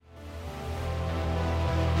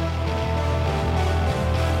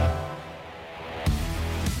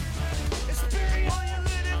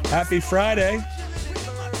Happy Friday.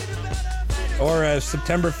 Or as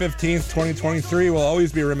September 15th, 2023 will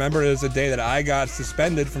always be remembered as the day that I got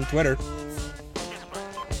suspended from Twitter.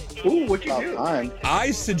 Ooh, what'd you do?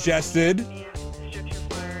 I suggested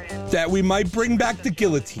that we might bring back the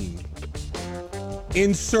guillotine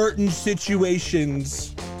in certain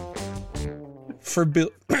situations for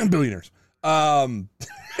billionaires. I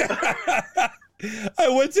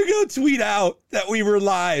went to go tweet out that we were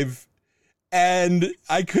live, and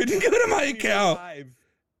I couldn't go to my account.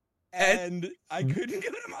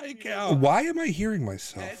 Why am I hearing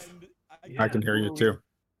myself? I can hear you too.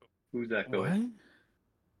 Who's that going?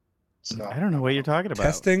 I don't know what you're talking about.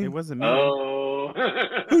 Testing? It wasn't me. Oh.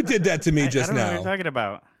 Who did that to me just I don't know now? what you're talking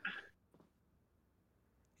about.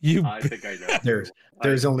 I think I know.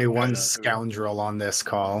 There's only one scoundrel on this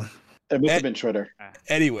call. It must have been Twitter.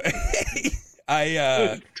 Anyway,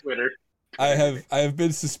 Twitter. I have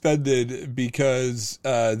been suspended because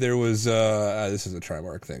there was this is a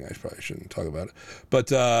Trimark thing. I probably shouldn't talk about it.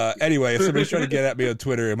 But anyway, if somebody's trying to get at me on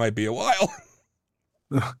Twitter, it might be a while.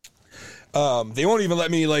 They won't even let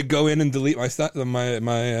me like go in and delete my stuff.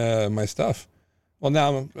 My stuff. Well,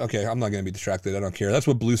 now I'm okay. I'm not going to be distracted. I don't care. That's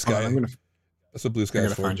what Blue Sky. That's what Blue Sky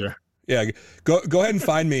is for. Find you. Yeah, go ahead and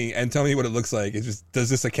find me and tell me what it looks like. It's just, does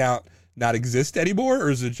this account not exist anymore,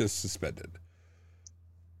 or is it just suspended?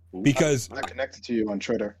 Because I'm connected to you on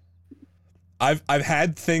Twitter. I've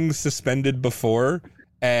had things suspended before,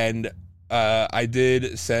 and I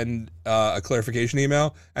did send a clarification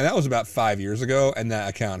email, and that was about 5 years ago, and that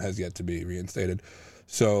account has yet to be reinstated.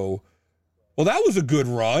 So, well, that was a good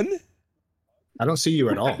run. I don't see you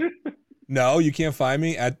at all. No, you can't find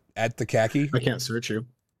me at the khaki. I can't search you.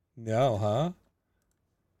 No, huh?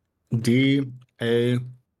 D-A.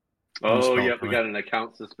 Oh, yep, we got an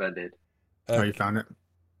account suspended. Oh, you found it?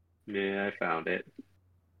 Yeah, I found it.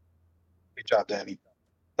 Good job, Danny.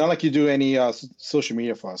 Not like you do any social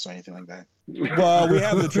media for us or anything like that. Well, we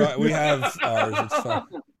have ours. It's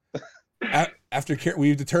fine. After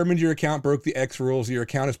we've determined your account broke the X rules, your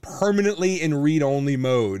account is permanently in read-only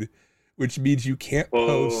mode, which means you can't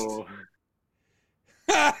post.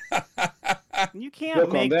 You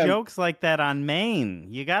can't make jokes like that on main.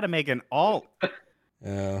 You got to make an alt.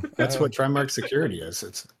 Yeah, that's what Trimark security is.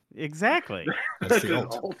 It's exactly. That's the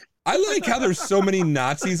alt. I like how there's so many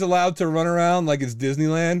Nazis allowed to run around like it's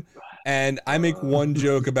Disneyland, and I make one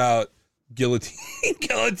joke about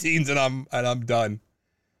guillotines, and I'm done.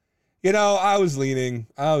 You know, I was leaning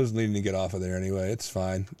to get off of there anyway. It's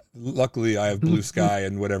fine. Luckily, I have Blue Sky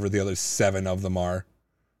and whatever the other 7 of them are.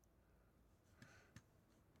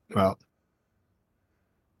 Well,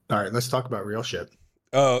 all right. Let's talk about real shit.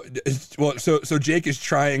 Oh, well, so Jake is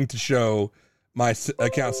trying to show my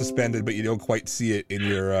account suspended, but you don't quite see it in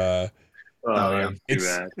your.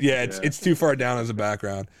 It's too far down as a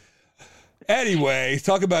background. Anyway,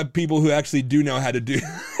 talk about people who actually do know how to do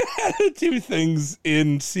things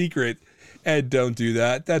in secret and don't do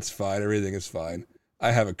that. That's fine. Everything is fine.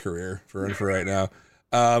 I have a career for right now.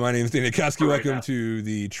 My name is Dana Koski. Welcome to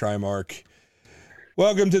the Trimark.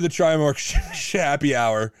 Welcome to the Trimark Happy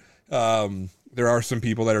Hour. There are some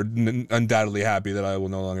people that are undoubtedly happy that I will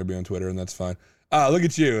no longer be on Twitter, and that's fine. Look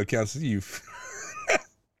at you. It counts as you.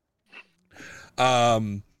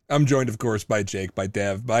 I'm joined, of course, by Jake, by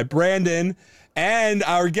Dev, by Brandon, and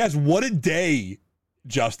our guest. What a day,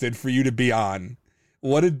 Justin, for you to be on.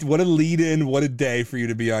 What a lead-in, what a day for you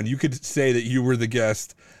to be on. You could say that you were the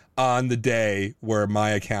guest on the day where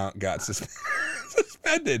my account got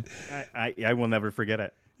suspended. I will never forget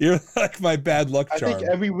it. You're like my bad luck charm. I think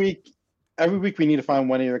every week we need to find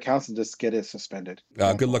one of your accounts and just get it suspended.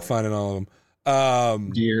 Good luck finding all of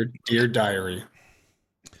them. Dear diary.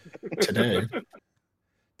 Today.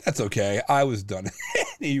 That's okay. I was done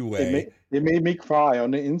anyway. It made me cry on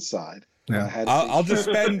the inside. Yeah. I'll just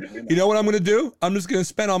spend. You know what I'm going to do? I'm just going to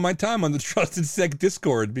spend all my time on the Trusted Sec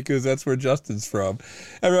Discord because that's where Justin's from.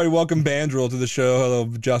 Everybody, welcome Bandrel to the show. Hello,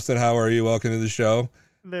 Justin. How are you? Welcome to the show.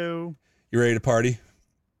 Hello. You ready to party?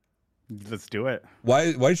 Let's do it.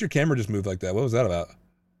 Why does your camera just move like that? What was that about?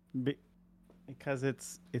 Because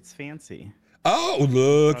it's fancy. Oh,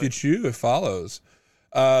 look at you! It follows.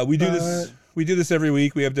 We do this. We do this every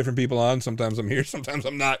week. We have different people on. Sometimes I'm here. Sometimes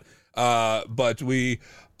I'm not. But we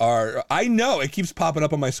are. I know it keeps popping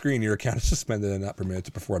up on my screen. Your account is suspended and not permitted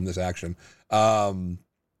to perform this action. Oh,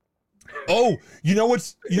 you know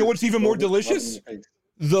what's even more delicious?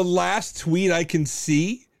 The last tweet I can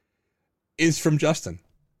see is from Justin.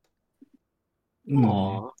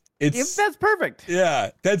 Aww. That's perfect. Yeah,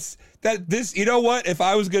 this. You know what? If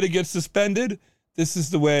I was going to get suspended, this is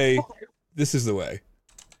the way.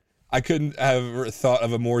 I couldn't have thought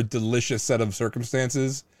of a more delicious set of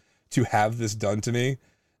circumstances to have this done to me.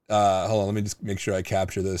 Hold on, let me just make sure I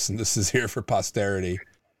capture this, and this is here for posterity.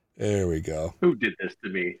 There we go. Who did this to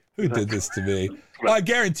me? Who did this to me? Well, I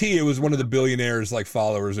guarantee it was one of the billionaires, like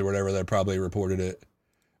followers or whatever, that probably reported it.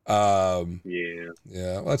 Yeah,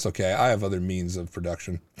 well, that's okay. I have other means of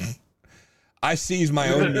production. I seize my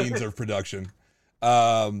own means of production.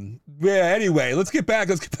 Anyway, let's get back.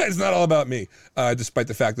 It's not all about me, despite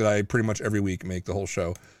the fact that I pretty much every week make the whole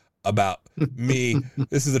show about me.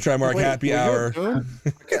 This is the Trimark Happy Hour.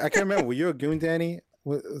 I can't remember. Were you a goon, Danny?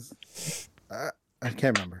 I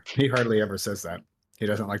can't remember. He hardly ever says that. He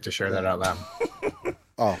doesn't like to share that out loud.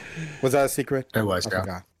 Oh, was that a secret? It was, I yeah.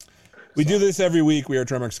 forgot. We do this every week. We are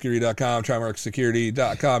TrimarkSecurity.com,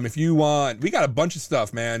 TrimarkSecurity.com. If you want, we got a bunch of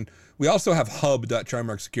stuff, man. We also have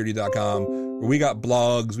hub.TrimarkSecurity.com, where we got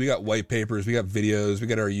blogs, we got white papers, we got videos, we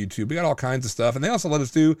got our YouTube, we got all kinds of stuff. And they also let us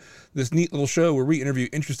do this neat little show where we interview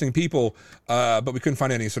interesting people, but we couldn't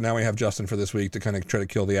find any. So now we have Justin for this week to kind of try to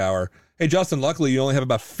kill the hour. Hey, Justin, luckily you only have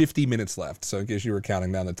about 50 minutes left. So in case you were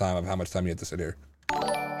counting down the time of how much time you had to sit here.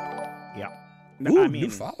 Yeah. Ooh, I mean, new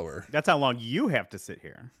follower. That's how long you have to sit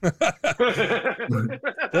here. That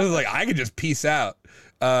was like, I could just peace out.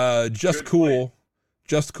 Just Cool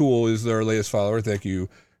is our latest follower. Thank you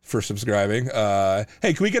for subscribing.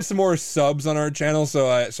 Hey, can we get some more subs on our channel so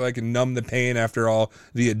I can numb the pain after all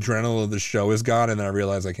the adrenaline of the show is gone, and then I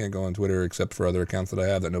realize I can't go on Twitter except for other accounts that I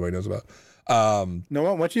have that nobody knows about. No,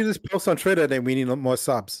 why don't you just post on Twitter that we need more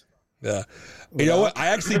subs? Yeah. You know what? I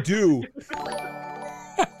actually do.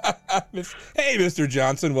 Hey, Mr.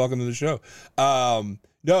 Johnson, welcome to the show.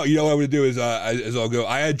 No, you know what I would do is I'll go.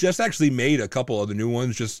 I had just actually made a couple of the new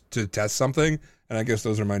ones just to test something, and I guess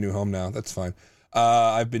those are my new home now. That's fine.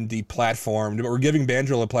 I've been deplatformed, but we're giving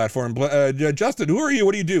Banjo a platform. Justin, who are you?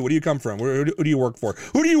 What do you do? Where do you come from? Who do you work for?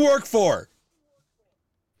 Who do you work for?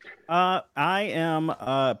 I am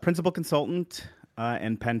a principal consultant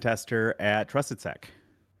and pen tester at TrustedSec.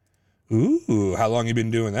 Ooh, how long you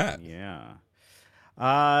been doing that? Yeah.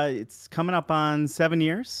 It's coming up on 7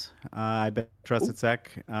 years. I've been at TrustedSec,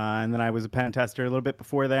 and then I was a pen tester a little bit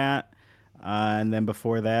before that. And then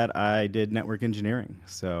before that, I did network engineering.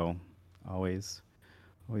 So always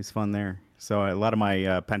fun there. So a lot of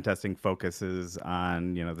my pen testing focuses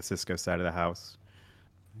on, the Cisco side of the house.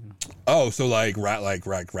 Oh, so like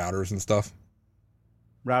routers and stuff?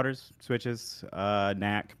 Routers, switches,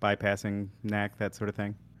 NAC, bypassing NAC, that sort of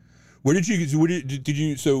thing. Where did you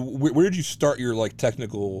start your like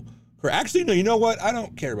technical career? Actually, no, you know what? I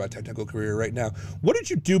don't care about technical career right now. What did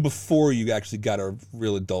you do before you actually got a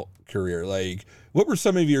real adult career? Like, what were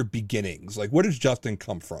some of your beginnings? Like, where does Justin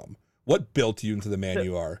come from? What built you into the man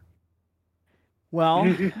you are?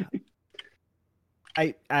 Well,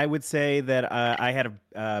 I would say that I had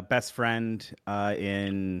a best friend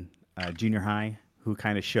in junior high who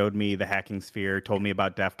kind of showed me the hacking sphere, told me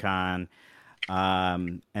about DEF CON.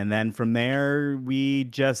 And then from there, we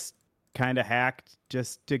just kind of hacked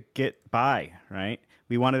just to get by, right?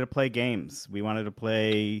 We wanted to play games. We wanted to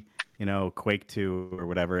play, Quake 2 or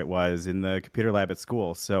whatever it was in the computer lab at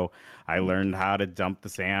school. So I learned how to dump the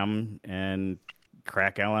SAM and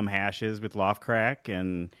crack LM hashes with LoftCrack.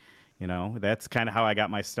 And, that's kind of how I got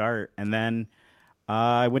my start. And then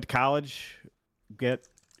I went to college, get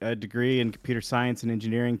a degree in computer science and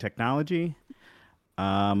engineering technology.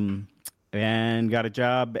 And got a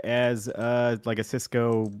job as a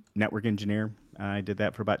Cisco network engineer. I did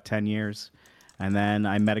that for about 10 years. And then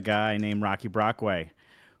I met a guy named Rocky Brockway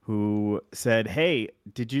who said, "Hey,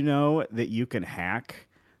 did you know that you can hack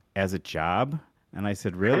as a job?" And I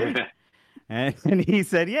said, "Really?" and he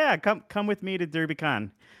said, "Yeah, come with me to DerbyCon."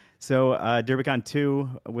 So DerbyCon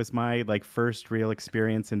 2 was my first real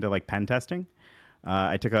experience into pen testing.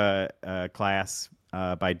 I took a class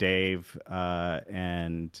by Dave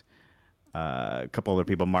and a couple other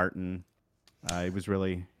people, Martin. It was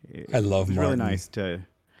really, I love Martin. Really nice to.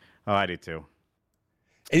 Oh, I do too.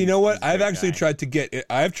 And you know what? I've actually tried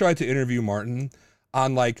to interview Martin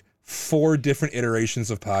on 4 different iterations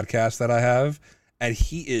of podcasts that I have, and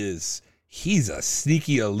he's a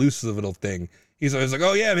sneaky, elusive little thing. He's always like,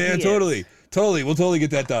 "Oh yeah, man, totally, we'll totally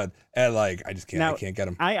get that done." And I just can't. I can't get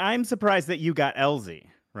him. I'm surprised that you got LZ.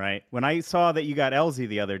 Right. When I saw that you got LZ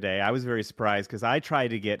the other day, I was very surprised because I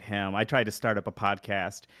tried to get him. I tried to start up a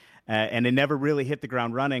podcast and it never really hit the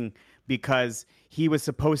ground running because he was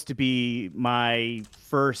supposed to be my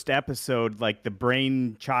first episode, the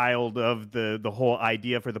brainchild of the whole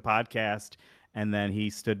idea for the podcast. And then he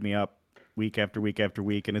stood me up week after week after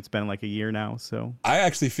week. And it's been a year now. So I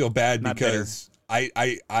actually feel bad because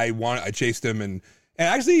I chased him and And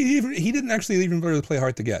actually, he didn't actually even really play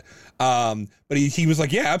hard to get. But he was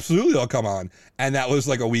like, yeah, absolutely, I'll come on. And that was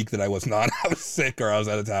like a week that I was not. I was sick or I was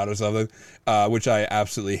out of town or something, which I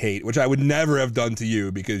absolutely hate, which I would never have done to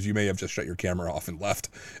you because you may have just shut your camera off and left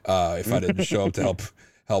if I didn't show up to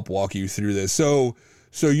help walk you through this. So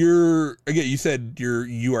you're, again, you said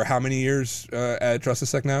you are how many years at Trust a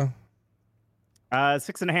Sec now?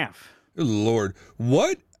 6.5. Good Lord.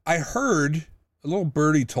 What I heard, a little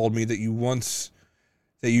birdie told me that you once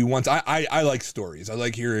I like stories. I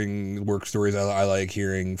like hearing work stories. I like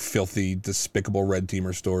hearing filthy, despicable red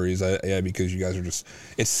teamer stories. Because you guys are just,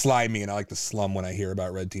 it's slimy, and I like to slum when I hear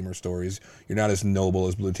about red teamer stories. You're not as noble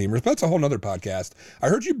as blue teamers, but that's a whole nother podcast. I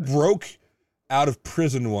heard you broke out of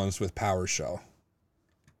prison once with PowerShell.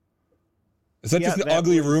 Is that just an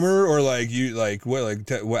ugly rumor, or like you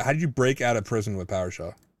what? How did you break out of prison with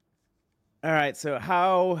PowerShell? All right, so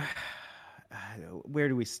where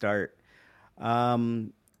do we start? How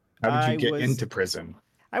did you get into prison?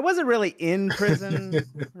 I wasn't really in prison,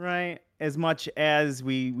 right? As much as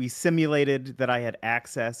we simulated that I had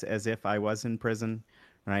access as if I was in prison,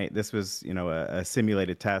 right? This was, a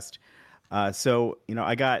simulated test. So,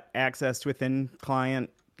 I got access to a thin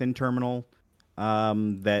terminal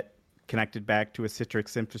that connected back to a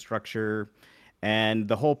Citrix infrastructure. And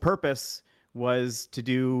the whole purpose was to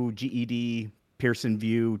do GED Pearson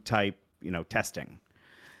VUE type, testing.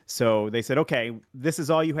 So they said, okay, this is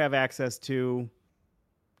all you have access to,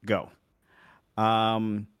 go.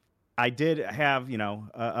 I did have,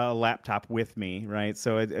 a laptop with me, right?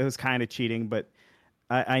 So it was kind of cheating, but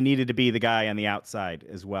I needed to be the guy on the outside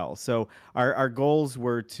as well. So our goals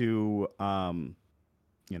were to,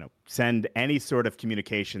 send any sort of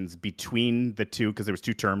communications between the two, because there was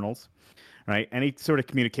two terminals, right? Any sort of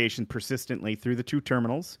communication persistently through the two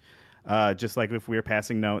terminals, just like if we were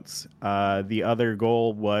passing notes. The other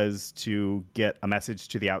goal was to get a message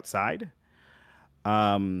to the outside.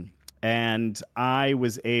 And I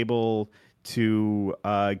was able to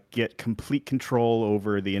get complete control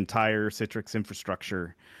over the entire Citrix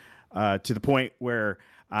infrastructure to the point where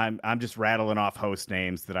I'm just rattling off host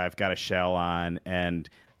names that I've got a shell on, and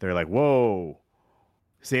they're like, "Whoa,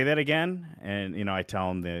 say that again." And I tell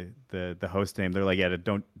them the host name. They're like, "Yeah,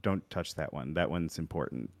 don't touch that one. That one's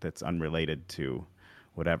important. That's unrelated to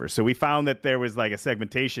whatever." So we found that there was like a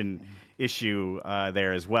segmentation issue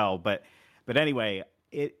there as well. But anyway,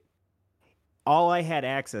 all I had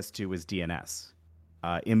access to was DNS,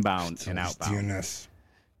 inbound and outbound. DNS.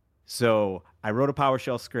 So I wrote a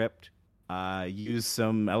PowerShell script, used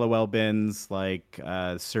some LOL bins like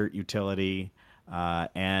cert utility,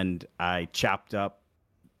 and I chopped up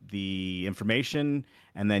the information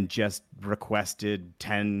and then just requested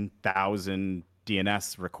 10,000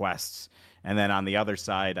 DNS requests. And then on the other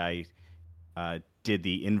side, I did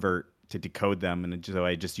the invert to decode them. And so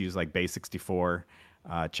I just used like base64,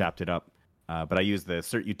 chopped it up. But I used the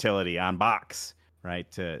cert utility on box, right,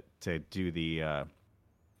 to do the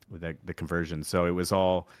conversion. So it was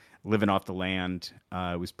all living off the land.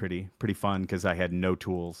 It was pretty fun because I had no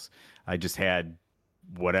tools. I just had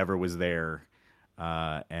whatever was there,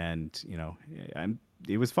 and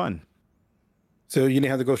it was fun. So you didn't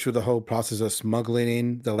have to go through the whole process of smuggling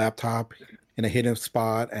in the laptop in a hidden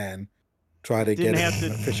spot and try to Didn't get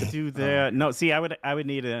have to do that. No, see, I would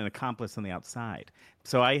need an accomplice on the outside.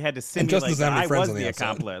 So I had to simulate that I was the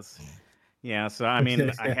accomplice. Yeah, so I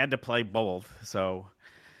mean, I had to play both. So,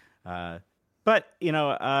 but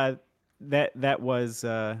that was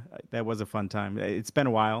a fun time. It's been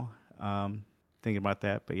a while thinking about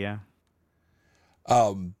that, but yeah.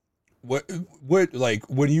 What like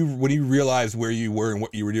when you realized where you were and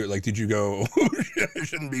what you were doing? Like, did you go, I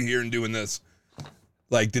shouldn't be here and doing this?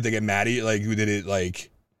 Like, did they get mad at you? Like, did it like?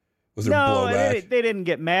 Was there blowback? They didn't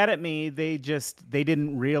get mad at me. They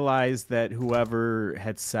didn't realize that whoever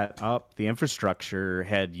had set up the infrastructure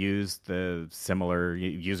had used the similar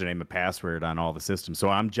username and password on all the systems. So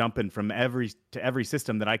I'm jumping from every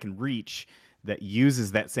system that I can reach that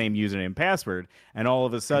uses that same username and password, and all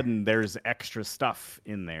of a sudden there's extra stuff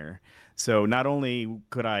in there. So not only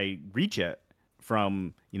could I reach it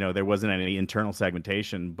from, there wasn't any internal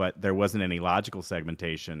segmentation, but there wasn't any logical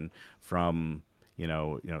segmentation from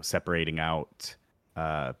separating out, you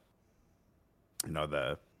know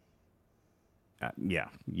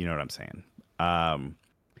what I'm saying.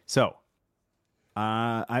 So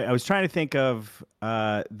I was trying to think of,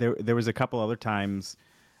 there was a couple other times,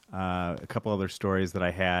 a couple other stories that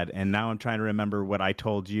I had, and now I'm trying to remember what I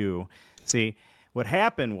told you. See, what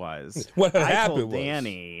happened was, I told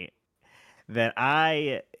Danny that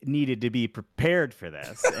I needed to be prepared for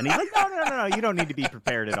this. And he's like, no, you don't need to be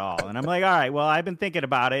prepared at all. And I'm like, all right, well, I've been thinking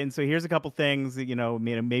about it. And so here's a couple things that,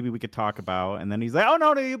 maybe we could talk about. And then he's like, oh,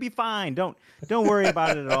 no, you'll be fine. Don't worry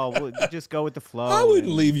about it at all. We'll just go with the flow. I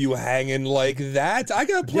wouldn't leave you hanging like that. I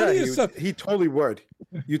got plenty of stuff. He totally would.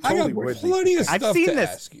 You totally would. Plenty of stuff to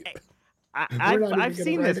ask you. I've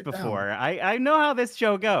seen this before. I know how this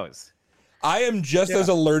show goes. I am just as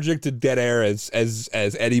allergic to dead air as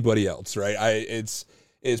anybody else, right?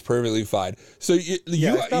 It's perfectly fine. So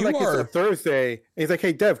it's not like it's a Thursday. He's like,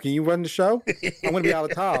 hey, Dev, can you run the show? I'm going to be out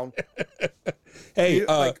of town. Hey,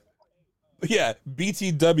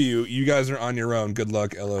 BTW, you guys are on your own. Good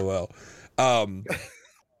luck, LOL.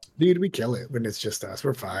 Dude, we kill it when it's just us.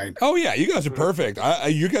 We're fine. Oh yeah, you guys are perfect.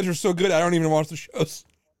 You guys are so good. I don't even watch the shows.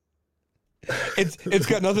 It's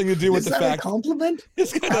got nothing to do with the fact. A compliment?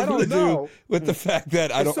 It's got nothing to do with the fact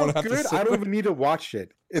that I don't want to have to. I don't even need to watch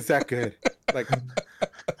it. It's that good. Like,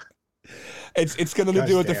 it's going to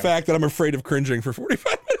do with the fact that I'm afraid of cringing for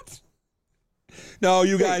 45 minutes. No,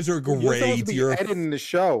 you guys are great. You're supposed to be editing the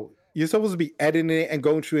show. You're supposed to be editing it and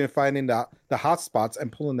going through and finding the hot spots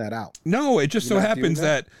and pulling that out. No, it just so happens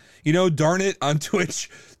that darn it, on Twitch,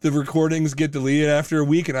 the recordings get deleted after a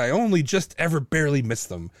week, and I only just ever barely miss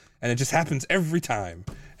them. And it just happens every time.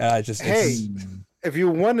 If you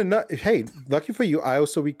want to know, hey, lucky for you, I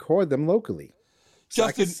also record them locally. So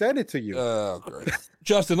Justin, I can send it to you. Oh, great.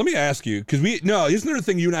 Justin, let me ask you, because here's another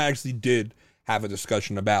thing you and I actually did have a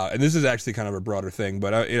discussion about, and this is actually kind of a broader thing,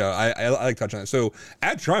 but I like to touch on it. So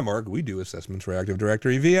at Trimark, we do assessments for Active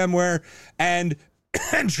Directory, VMware, and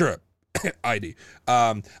Entra ID.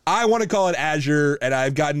 I want to call it Azure, and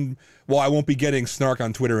I've gotten. Well, I won't be getting snark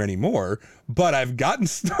on Twitter anymore, but I've gotten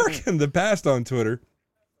snark in the past on Twitter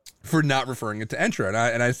for not referring it to Entra.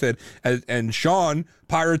 And I said, and Sean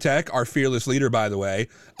Pyrotech, our fearless leader, by the way,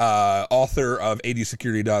 author of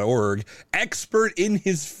adsecurity.org, expert in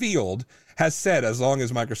his field, has said as long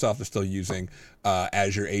as Microsoft is still using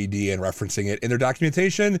Azure AD and referencing it in their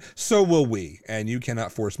documentation, so will we. And you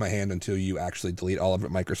cannot force my hand until you actually delete all of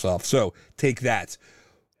it, Microsoft. So take that.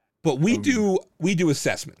 But we do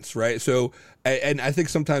assessments, right? So, and I think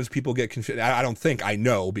sometimes people get confused. I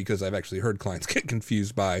know because I've actually heard clients get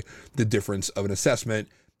confused by the difference of an assessment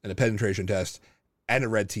and a penetration test and a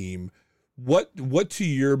red team. What to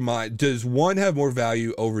your mind, does one have more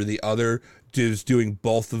value over the other? Does doing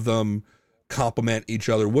both of them complement each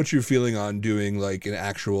other? What's your feeling on doing like an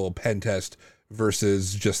actual pen test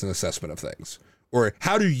versus just an assessment of things? Or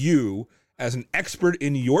how do you, as an expert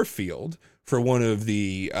in your field, for one of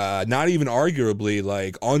the not even arguably,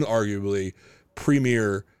 like unarguably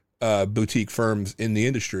premier boutique firms in the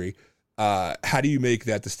industry, how do you make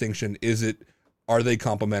that distinction? Are they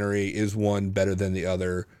complementary? Is one better than the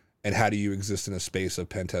other? And how do you exist in a space of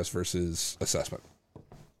pen test versus assessment?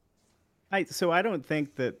 So I don't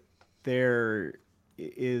think that there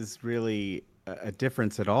is really a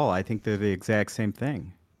difference at all. I think they're the exact same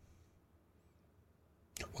thing.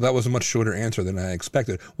 Well, that was a much shorter answer than I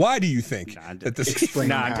expected. Why do you think that this?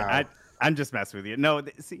 I'm just messing with you. No,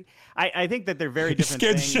 see, I think that they're very different.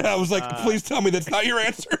 Scared things. Shit. I was like, please tell me that's not your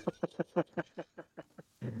answer.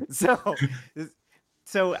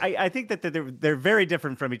 So I think that they're very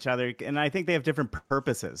different from each other, and I think they have different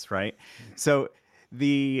purposes, right? So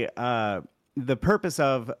the purpose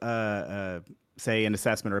of say an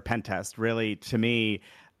assessment or a pen test really, to me,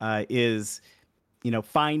 is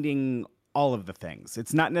finding all of the things.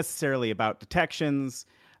 It's not necessarily about detections.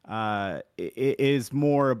 It is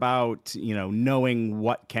more about, knowing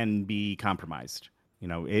what can be compromised.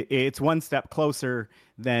 It's one step closer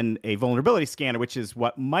than a vulnerability scanner, which is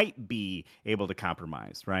what might be able to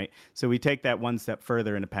compromise, right? So we take that one step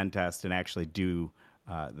further in a pen test and actually do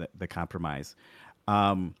the compromise.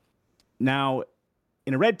 Now,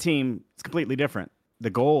 in a red team, it's completely different. The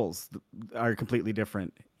goals are completely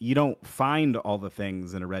different. You don't find all the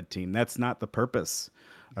things in a red team. That's not the purpose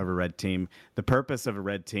of a red team. The purpose of a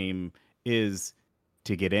red team is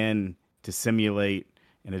to get in, to simulate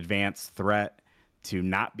an advanced threat, to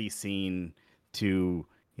not be seen, to,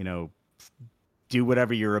 do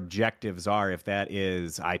whatever your objectives are, if that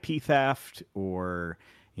is IP theft or,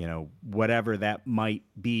 whatever that might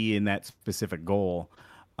be in that specific goal,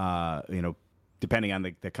 depending on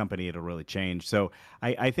the company, it'll really change. So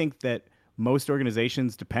I think that most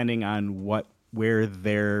organizations, depending on where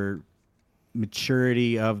their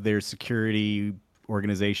maturity of their security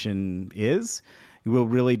organization is, will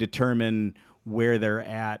really determine where they're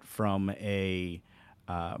at from if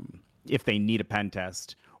they need a pen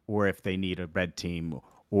test or if they need a red team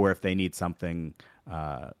or if they need something,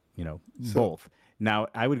 both. Now,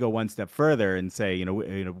 I would go one step further and say,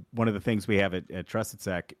 one of the things we have at Trusted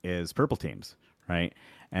Sec is purple teams, right?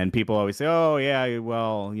 And people always say, "Oh, yeah,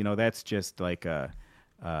 well, that's just like a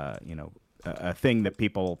thing that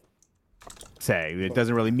people say. It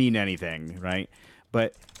doesn't really mean anything, right?"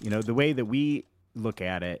 But the way that we look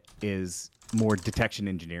at it is more detection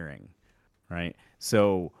engineering, right?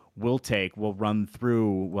 So we'll run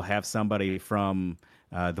through. We'll have somebody from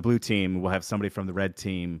the blue team. We'll have somebody from the red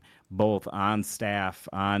team, both on staff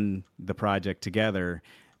on the project together,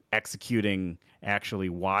 executing, actually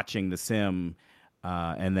watching the sim.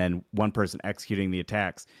 And then one person executing the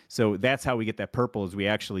attacks. So that's how we get that purple, is we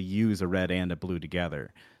actually use a red and a blue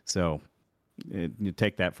together. So you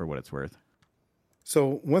take that for what it's worth.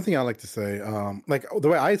 So one thing I like to say, like the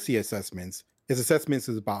way I see assessments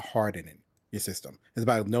is about hardening your system. It's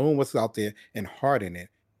about knowing what's out there and hardening it.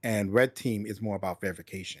 And red team is more about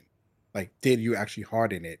verification. Like, did you actually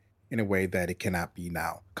harden it in a way that it cannot be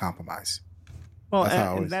now compromised? Well,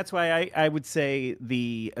 and that's why I would say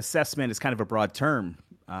the assessment is kind of a broad term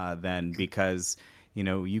then, because,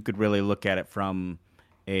 you could really look at it from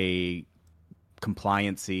a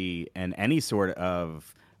compliancy and any sort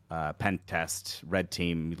of pen test, red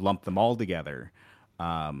team, lump them all together,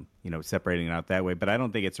 separating it out that way. But I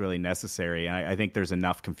don't think it's really necessary. I think there's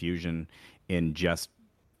enough confusion in just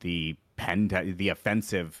the the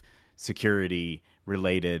offensive security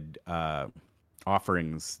related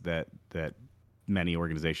offerings that many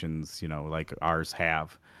organizations, like ours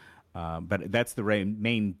have. But that's the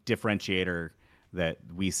main differentiator that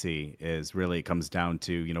we see, is really it comes down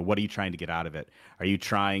to, what are you trying to get out of it? Are you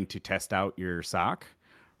trying to test out your SOC,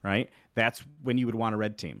 right? That's when you would want a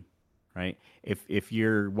red team, right? If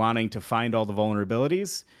you're wanting to find all the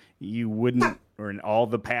vulnerabilities, you wouldn't, or in all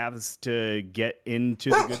the paths to get into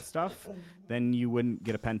the good stuff, then you wouldn't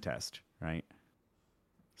get a pen test, right?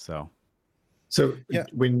 So yeah.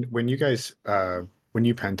 when you guys when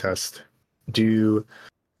you pen test, do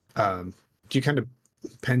you kind of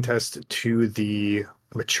pen test to the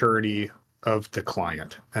maturity of the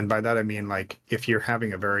client? And by that I mean, like, if you're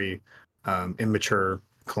having a very immature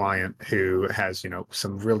client who has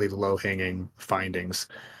some really low hanging findings,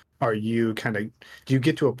 do you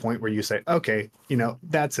get to a point where you say, okay,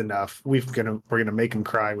 that's enough, we're gonna make him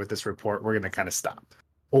cry with this report, we're gonna kind of stop?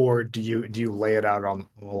 Or do you lay it out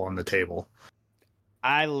all on the table?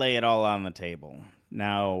 I lay it all on the table.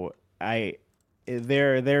 Now,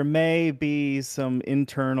 there may be some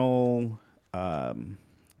internal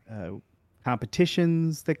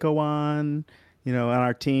competitions that go on, on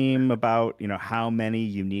our team about, how many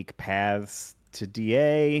unique paths to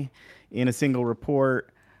DA in a single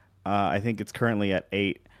report. I think it's currently at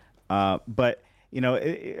 8. But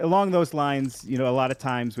along those lines, a lot of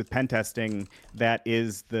times with pen testing, that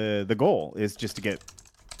is the goal, is just to get,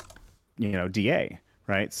 DA,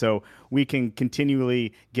 right? So we can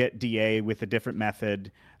continually get DA with a different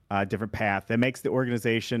method, different path that makes the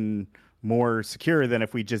organization more secure than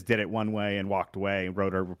if we just did it one way and walked away,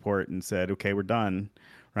 wrote our report and said, okay, we're done,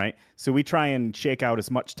 right? So we try and shake out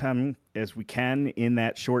as much time as we can in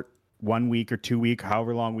that short 1 week or 2 week,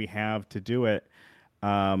 however long we have to do it.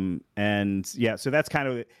 And yeah, so that's kind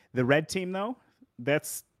of the red team, though.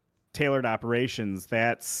 That's tailored operations.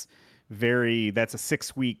 That's a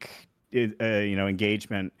 6 week,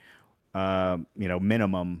 engagement,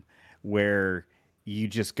 minimum, where you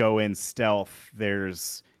just go in stealth.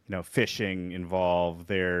 There's, phishing involved.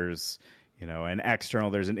 There's, an external,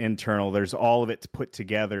 there's an internal, there's all of it put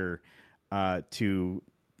together, to,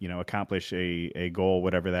 accomplish a goal,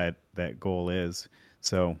 whatever that goal is.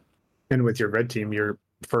 So, and with your red team, your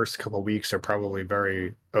first couple of weeks are probably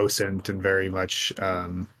very OSINT and very much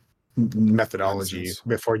methodology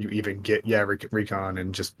before you even get recon,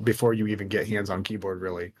 and just before you even get hands on keyboard,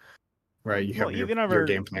 really, right? You have your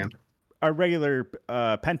game plan. Our regular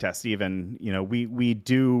pen test, even, we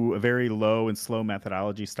do a very low and slow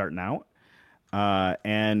methodology starting out.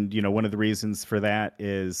 And one of the reasons for that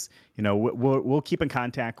is, we'll keep in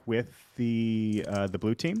contact with the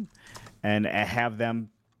blue team and have them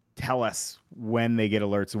tell us when they get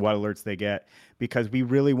alerts, what alerts they get, because we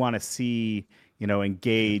really want to see,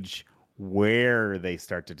 engage where they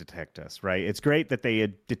start to detect us, right? It's great that they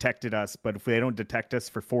had detected us, but if they don't detect us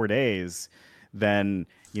for 4 days, then,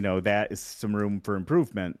 that is some room for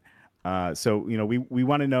improvement. So, we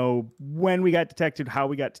want to know when we got detected, how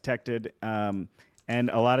we got detected. And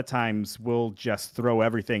a lot of times we'll just throw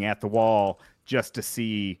everything at the wall just to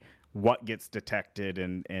see what gets detected.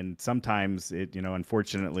 And sometimes it,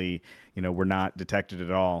 unfortunately, we're not detected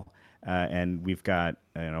at all. And we've got,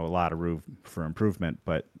 a lot of room for improvement,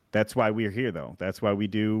 but that's why we're here, though. That's why we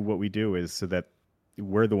do what we do, is so that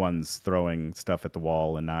we're the ones throwing stuff at the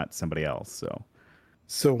wall and not somebody else.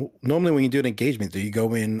 So normally when you do an engagement, do you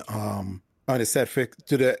go in on a set fix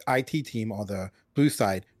to the IT team or the blue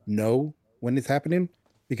side know when it's happening?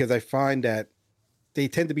 Because I find that they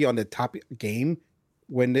tend to be on the top game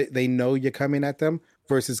when they know you're coming at them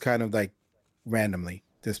versus kind of like randomly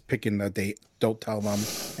just picking a date, don't tell them,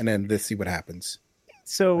 and then let's see what happens.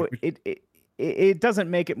 So it doesn't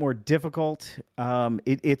make it more difficult.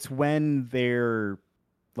 It's when they're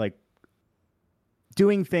like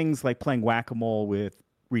doing things like playing whack-a-mole with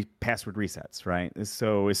password resets, right?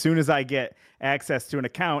 So as soon as I get access to an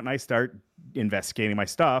account and I start investigating my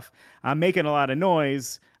stuff, I'm making a lot of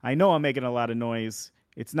noise. I know I'm making a lot of noise.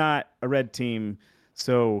 It's not a red team.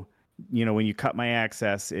 So, when you cut my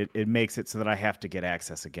access, it makes it so that I have to get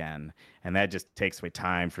access again. And that just takes away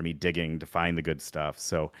time for me digging to find the good stuff.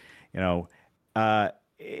 So,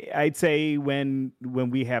 I'd say when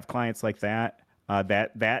we have clients like that,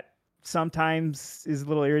 that sometimes is a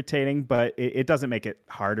little irritating, but it doesn't make it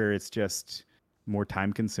harder. It's just more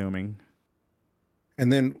time consuming.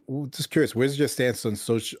 And then just curious, where's your stance on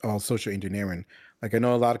social engineering? Like I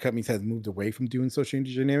know a lot of companies have moved away from doing social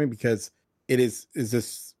engineering because it's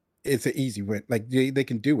an easy win. Like they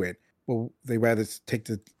can do it, but they rather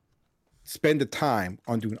spend the time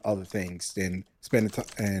on doing other things than spend the time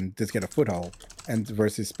and just get a foothold, and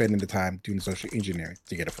versus spending the time doing social engineering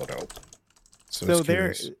to get a foothold. So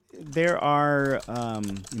there are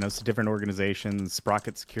some different organizations,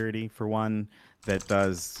 Sprocket Security for one, that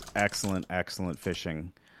does excellent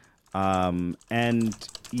phishing. And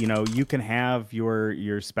you can have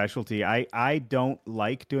your specialty. I don't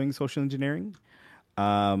like doing social engineering.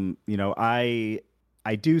 I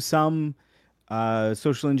do some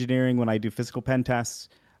social engineering when I do physical pen tests,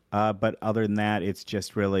 but other than that, it's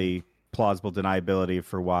just really plausible deniability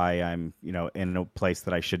for why I'm in a place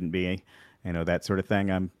that I shouldn't be. That sort of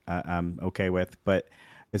thing I'm okay with. But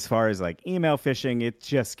as far as like email phishing, it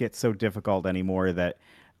just gets so difficult anymore that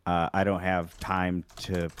I don't have time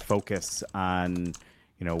to focus on,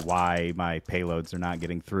 why my payloads are not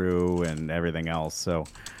getting through and everything else. So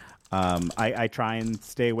I try and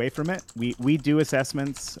stay away from it. We do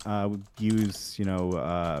assessments, use,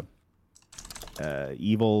 Evil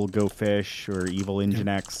GoFish or Evil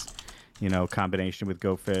Nginx, combination with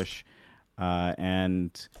GoFish.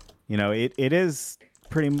 And it is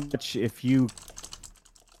pretty much if you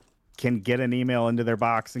can get an email into their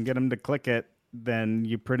box and get them to click it, then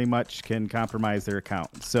you pretty much can compromise their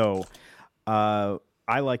account. So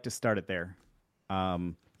I like to start it there.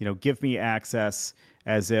 Give me access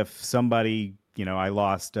as if somebody, I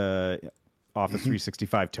lost a Office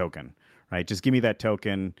 365 token, right? Just give me that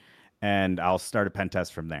token and I'll start a pen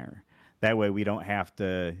test from there. That way we don't have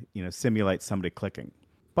to, simulate somebody clicking.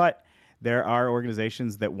 But there are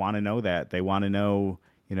organizations that want to know that. They want to know,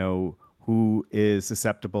 who is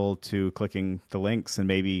susceptible to clicking the links, and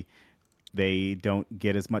maybe they don't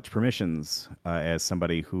get as much permissions as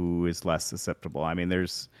somebody who is less susceptible. I mean,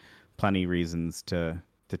 there's plenty of reasons to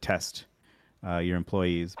test your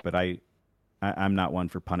employees, but I'm not one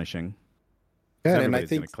for punishing. Yeah, and I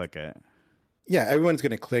think going to click it. Yeah, everyone's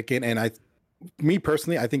going to click it, and me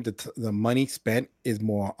personally, I think the money spent is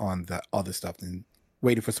more on the other stuff than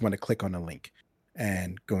waiting for someone to click on the link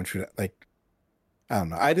and going through that. Like, I don't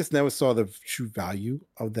know. I just never saw the true value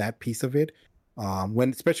of that piece of it.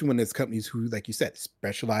 Especially when there's companies who, like you said,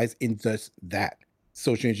 specialize in just that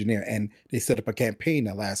social engineer, and they set up a campaign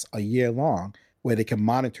that lasts a year long where they can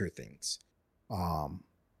monitor things.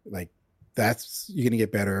 Like that's you're gonna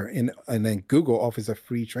get better. And then Google offers a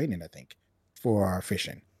free training, I think, for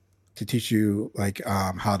phishing to teach you like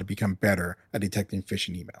how to become better at detecting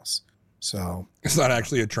phishing emails. So it's not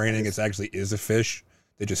actually a training; it's actually is a fish.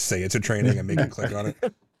 They just say it's a training and make you click on it,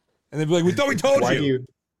 and they'd be like, "We told you."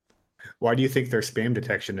 Why do you think their spam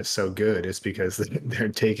detection is so good? It's because they're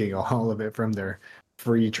taking all of it from their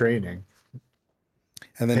free training,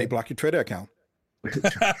 and then they block your Twitter account.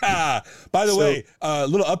 By the way, a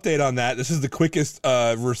little update on that. This is the quickest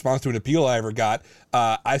response to an appeal I ever got.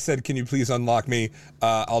 I said, "Can you please unlock me?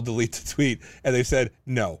 I'll delete the tweet," and they said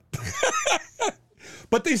no.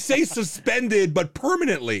 But they say suspended, but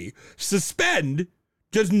permanently. Suspend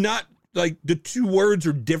does not, like, the two words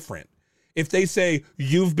are different. If they say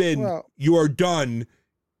you are done,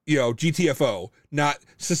 GTFO, not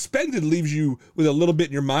suspended leaves you with a little bit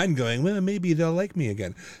in your mind going, well, maybe they'll like me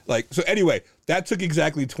again. Like, so anyway, that took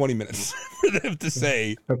exactly 20 minutes for them to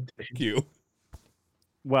say thank you.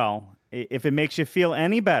 Well, if it makes you feel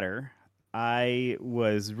any better, I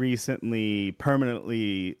was recently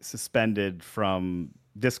permanently suspended from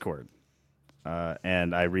Discord,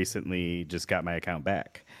 and I recently just got my account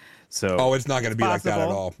back. So Oh, it's not going to be like that at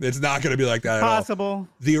all. It's not going to be like that at all. Possible.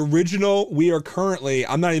 The original, we are currently,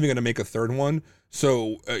 I'm not even going to make a third one.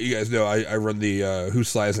 So you guys know I run the Who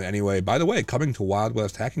Sly Isn't Anyway. By the way, coming to Wild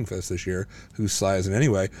West Hacking Fest this year, Who Sly Isn't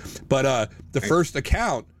Anyway. But the first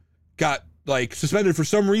account got like suspended for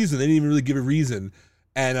some reason. They didn't even really give a reason.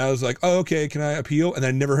 And I was like, oh, okay, can I appeal? And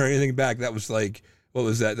I never heard anything back. That was like, what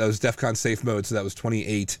was that? That was DEF CON safe mode. So that was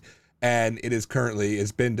 28. And it is currently,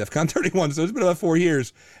 it's been DEF CON 31. So it's been about 4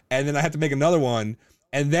 years. And then I had to make another one.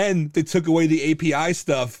 And then they took away the API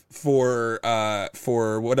stuff for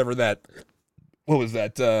whatever that, what was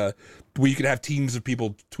that? Where you could have teams of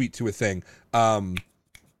people tweet to a thing. What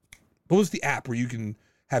was the app where you can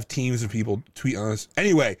have teams of people tweet on us?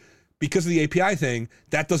 Anyway, because of the API thing,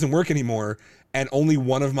 that doesn't work anymore. And only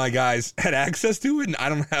one of my guys had access to it, and I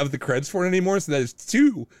don't have the creds for it anymore. So that is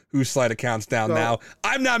 2 Who Slide accounts down now.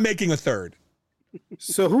 I'm not making a third.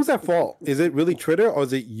 So who's at fault? Is it really Twitter, or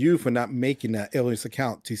is it you for not making that alias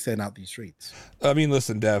account to send out these tweets? I mean,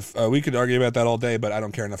 listen, Dev, we could argue about that all day, but I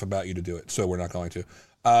don't care enough about you to do it, so we're not going to.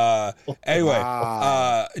 Anyway,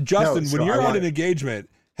 Wow. Justin, No, so when you're I on want- an engagement,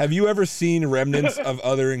 have you ever seen remnants of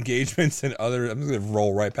other engagements and other, I'm just going to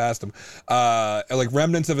roll right past them, like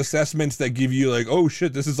remnants of assessments that give you like, oh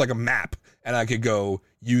shit, this is like a map, and I could go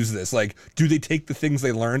use this. Like, do they take the things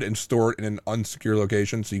they learned and store it in an unsecure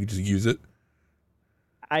location so you can just use it?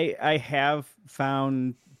 I have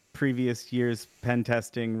found previous years pen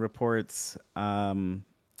testing reports. I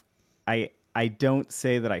don't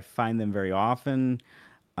say that I find them very often.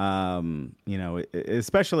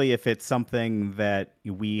 Especially if it's something that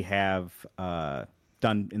we have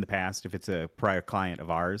done in the past, if it's a prior client of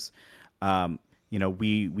ours.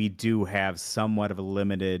 We do have somewhat of a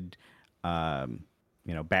limited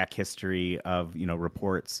back history of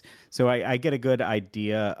reports, so I get a good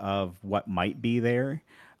idea of what might be there,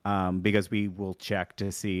 because we will check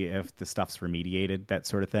to see if the stuff's remediated, that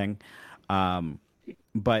sort of thing.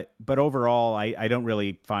 But overall, I don't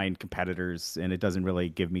really find competitors, and it doesn't really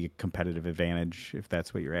give me a competitive advantage, if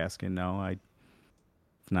that's what you're asking. No,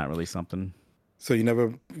 it's not really something. So you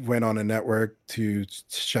never went on a network to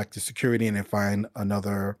check the security and then find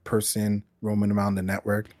another person roaming around the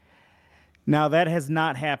network? Now, that has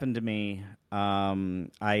not happened to me.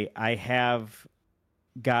 I have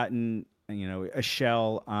gotten a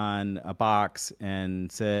shell on a box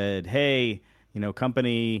and said, hey,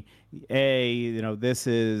 company A, this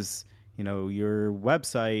is, your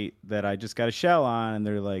website that I just got a shell on. And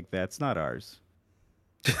they're like, that's not ours.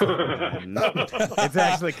 It's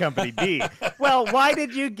actually company B. Well, why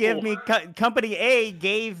did you give me, company A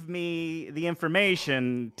gave me the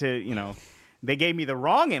information to, they gave me the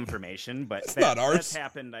wrong information, but not ours. That's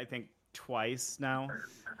happened, I think, twice now.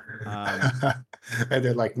 And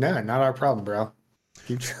they're like, no, not our problem, bro.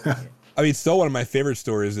 I mean, still one of my favorite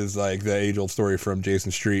stories is like the age-old story from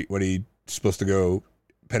Jason Street when he's supposed to go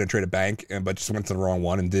penetrate a bank, but just went to the wrong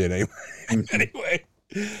one and did anyway. Anyway,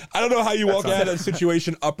 I don't know how you walk out of that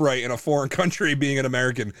situation upright in a foreign country, being an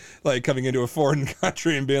American, like coming into a foreign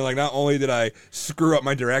country and being like, not only did I screw up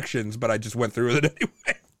my directions, but I just went through with it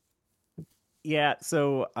anyway. Yeah,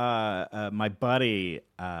 so my buddy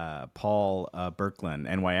Paul Birkland,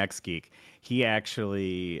 NYX Geek, he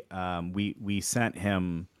actually we sent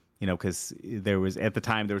him, because there was at the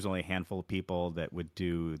time there was only a handful of people that would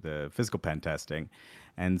do the physical pen testing,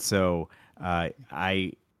 and so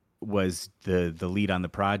I was the lead on the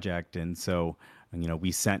project, and so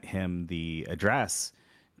we sent him the address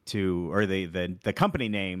to, or the company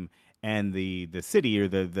name and the city, or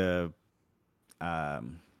the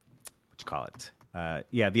call it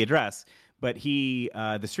the address, but the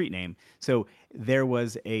street name. So there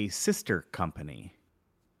was a sister company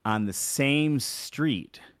on the same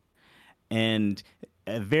street and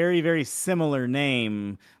a very, very similar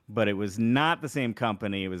name, but it was not the same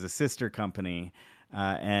company. It was a sister company.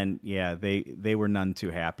 And yeah, they were none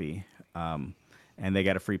too happy. And they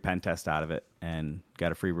got a free pen test out of it and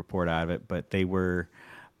got a free report out of it, but they were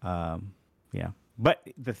but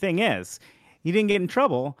the thing is, he didn't get in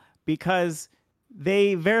trouble because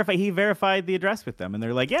he verified the address with them, and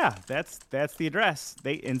they're like, yeah, that's the address.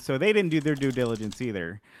 So they didn't do their due diligence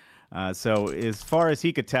either. So as far as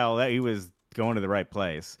he could tell, that he was going to the right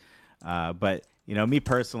place. But me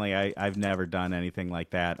personally, I've never done anything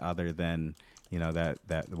like that other than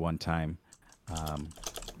that one time.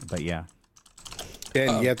 But yeah.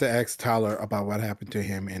 And you have to ask Tyler about what happened to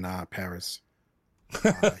him in Paris.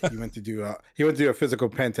 He went to do a physical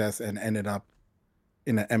pen test and ended up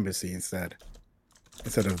in an embassy instead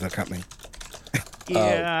of the company.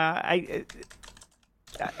 Yeah,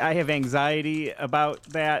 I have anxiety about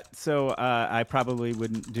that, so I probably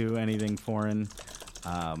wouldn't do anything foreign.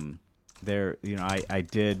 there, I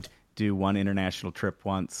did do one international trip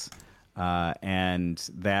once, and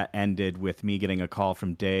that ended with me getting a call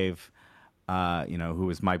from Dave, who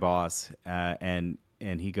was my boss, and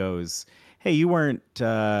he goes, "Hey, you weren't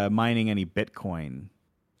mining any Bitcoin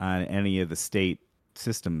on any of the state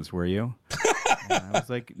systems, were you?" And I was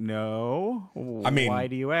like, "No." Why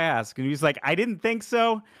do you ask? And he was like, "I didn't think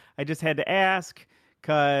so. I just had to ask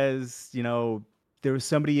because, there was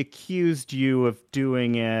somebody accused you of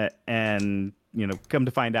doing it, and, come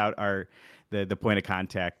to find out the point of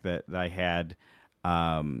contact that I had,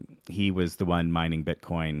 he was the one mining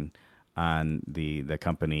Bitcoin on the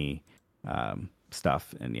company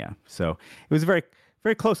stuff." And yeah, so it was a very,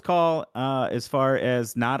 very close call, as far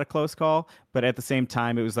as not a close call, but at the same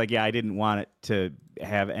time, it was like, yeah, I didn't want it to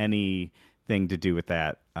have anything to do with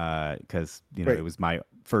that, because Right. it was my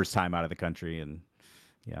first time out of the country, and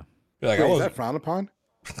yeah. You're like, Wait, I is wasn't- that frowned upon?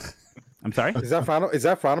 I'm sorry. Is that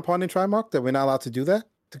frowned upon in Trimark that we're not allowed to do that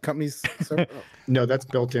to companies? No, that's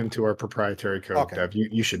built into our proprietary code, Okay. Dev.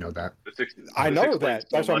 You should know that. I know that.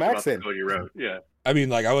 That's what I'm asking. Code you wrote. Yeah. I mean,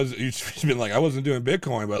 like you've been like, I wasn't doing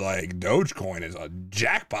Bitcoin, but like Dogecoin is a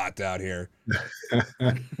jackpot out here.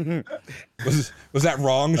 Was that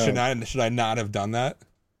wrong? Should I not have done that?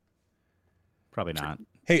 Probably not.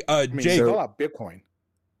 Hey, I mean, Jake, it's all about Bitcoin.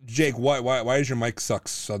 Jake, why does your mic suck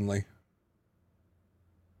suddenly?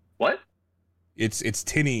 What? It's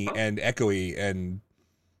tinny and echoey and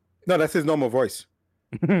No, that's his normal voice.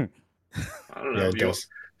 I don't Yeah, know. it does.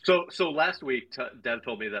 So last week, Dev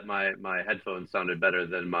told me that my headphones sounded better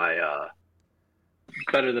than my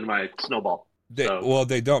Snowball.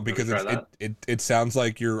 they don't, because Wanna try it sounds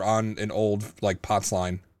like you're on an old like POTS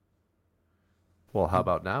line. Well, how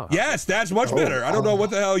about now? Yes, that's much Oh, better. I don't know what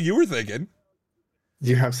the hell you were thinking.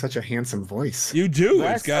 You have such a handsome voice. You do. It's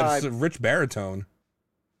Last got time- some rich baritone.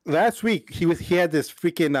 Last week he had this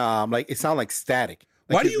freaking like it sounded like static.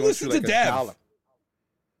 Like Why do he you was listen going to through, like, a Dev? dial-up.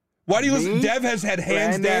 Why do you listen? Me, Dev has had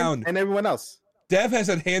hands Brandon, down. and everyone else. Dev has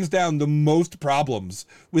had hands down the most problems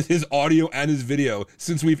with his audio and his video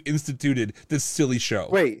since we've instituted this silly show.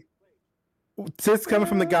 Wait, this coming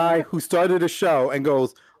from the guy who started a show and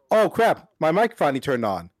goes, "Oh crap, my mic finally turned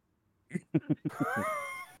on."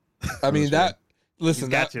 I mean that. Listen, He's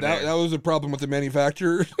got that you there. was a problem with the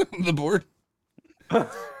manufacturer of the board.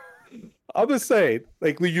 I'm just saying,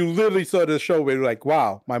 like you literally started a show where you're like,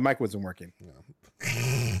 "Wow, my mic wasn't working."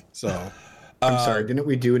 So I'm sorry, didn't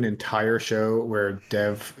we do an entire show where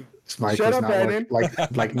Dev's mic Shut was up, not Brandon.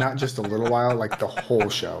 like not just a little while, like the whole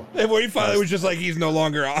show? And when he finally was just like, he's no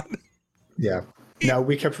longer on. Yeah. No,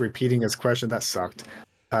 we kept repeating his question. That sucked.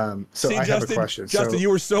 So See, I Justin, have a question. Justin, so, you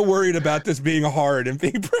were so worried about this being hard and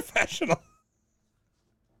being professional.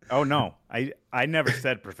 Oh no, I never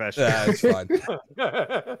said professional. That's fine.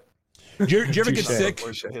 Did you ever get Touche. sick?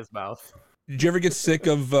 Push his mouth. Did you ever get sick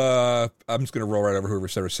of? I'm just gonna roll right over whoever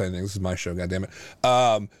said or saying things. This is my show. God damn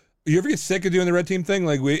it. You ever get sick of doing the red team thing?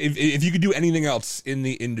 Like, if you could do anything else in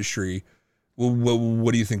the industry,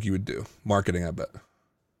 what do you think you would do? Marketing, I bet.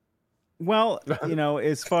 Well,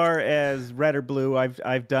 as far as red or blue,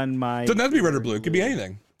 I've done my. It doesn't have to be red or blue. It could be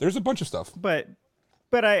anything. There's a bunch of stuff. But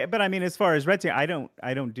I mean, as far as red team, I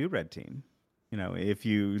don't do red team. If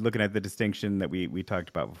you looking at the distinction that we talked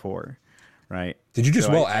about before, right? Did you just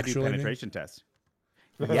So well I do actually? penetration test.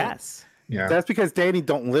 Yes. yeah. that's because Danny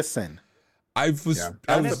don't listen. I was Yeah. I That's That's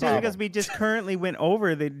was the just problem. because we just currently went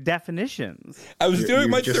over the definitions. I was doing You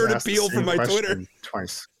my just third asked the appeal for same my question Twitter.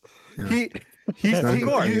 twice. He's Of he,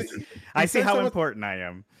 course. I see said how someone- important I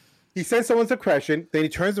am. he sends someone's a question, then he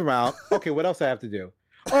turns around. Okay, what else I have to do?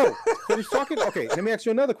 Oh, so he's talking. Okay, let me ask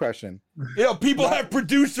you another question. People have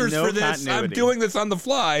producers No for this. I'm continuity. doing this on the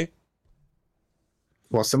fly.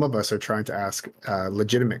 Well, some of us are trying to ask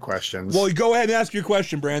legitimate questions. Well, go ahead and ask your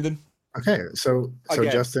question, Brandon. Okay, so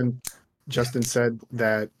Again. Justin said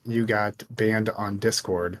that you got banned on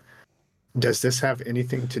Discord. Does this have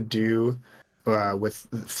anything to do with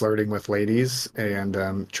flirting with ladies and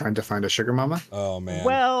trying to find a sugar mama? Oh man.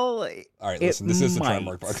 Well, all right, it listen. This is the might.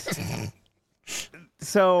 Trimark podcast.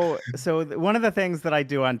 so one of the things that I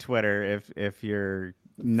do on Twitter, if you're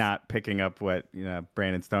not picking up what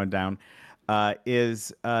Brandon's throwing down,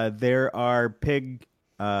 is there are pig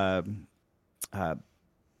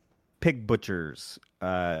butchers.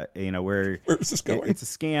 Where Where's this going? it's a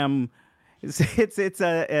scam. It's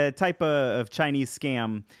a type of Chinese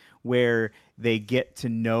scam where they get to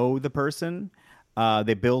know the person.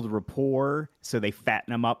 They build rapport, so they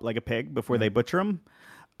fatten them up like a pig before they butcher them.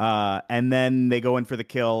 And then they go in for the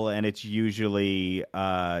kill, and it's usually,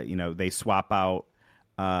 they swap out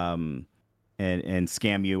and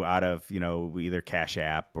scam you out of, either Cash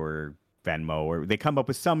App or Venmo, or they come up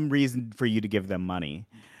with some reason for you to give them money.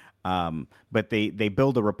 But they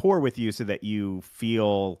build a rapport with you so that you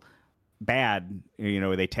feel bad,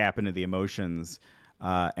 they tap into the emotions.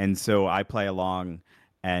 And so I play along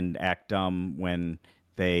and act dumb when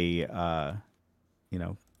they,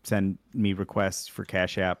 send me requests for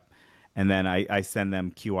Cash App. And then I send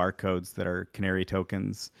them QR codes that are Canary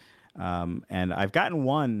tokens. And I've gotten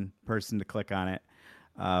one person to click on it.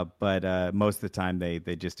 But most of the time they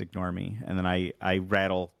just ignore me. And then I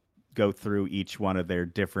go through each one of their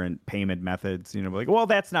different payment methods, like, well,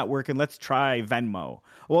 that's not working. Let's try Venmo.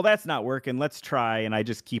 Well, that's not working. Let's try. And I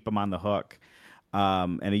just keep them on the hook.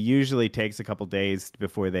 And it usually takes a couple days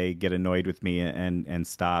before they get annoyed with me and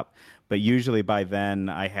stop. But usually by then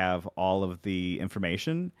I have all of the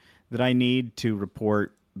information that I need to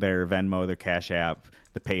report their Venmo, their Cash App,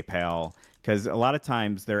 the PayPal, because a lot of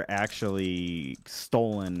times they're actually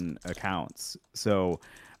stolen accounts. So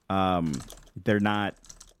they're not.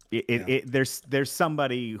 There's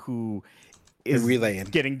somebody who is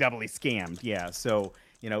getting doubly scammed. Yeah. So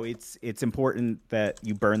it's important that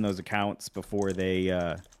you burn those accounts before they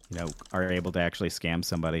are able to actually scam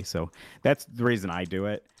somebody. So that's the reason I do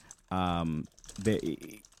it.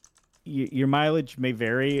 Your mileage may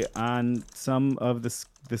vary on some of the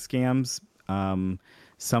scams.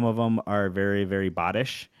 Some of them are very, very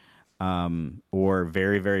bottish, or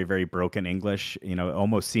very, very, very broken English. It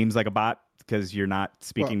almost seems like a bot because you're not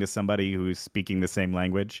speaking to somebody who's speaking the same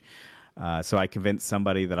language. So I convinced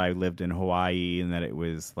somebody that I lived in Hawaii and that it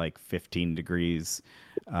was like 15 degrees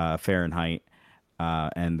Fahrenheit,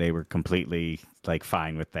 and they were completely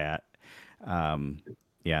fine with that.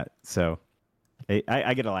 So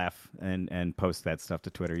I get a laugh and post that stuff to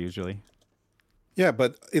Twitter usually. Yeah,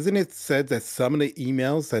 but isn't it said that some of the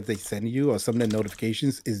emails that they send you or some of the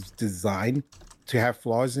notifications is designed to have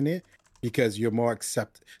flaws in it because you're more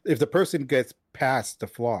if the person gets past the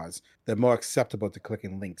flaws, they're more acceptable to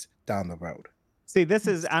clicking links down the road. See,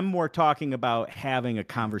 I'm more talking about having a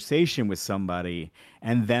conversation with somebody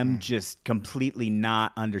and them just completely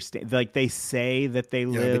not understand. Like they say that they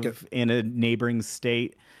live in a neighboring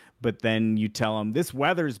state, but then you tell them this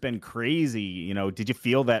weather's been crazy. Did you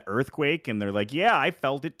feel that earthquake? And they're like, yeah, I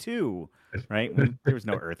felt it too. Right? There was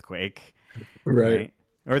no earthquake. Right.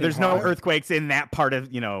 Or there's no earthquakes in that part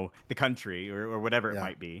of, the country or whatever it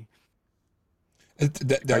might be.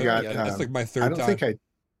 That's like my third time.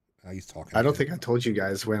 He's talking. I don't think I told you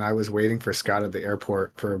guys when I was waiting for Scott at the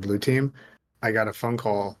airport for a blue team, I got a phone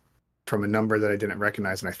call from a number that I didn't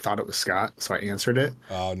recognize, and I thought it was Scott, so I answered it.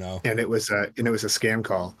 Oh no! And it was a scam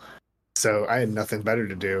call, so I had nothing better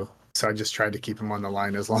to do, so I just tried to keep him on the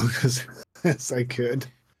line as long as I could.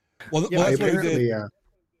 Well, that's what I did.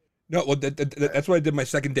 No, well, that's what I did my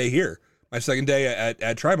second day here. My second day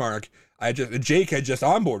at Trimark, Jake had just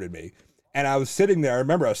onboarded me. And I was sitting there. I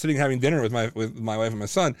remember I was sitting having dinner with my wife and my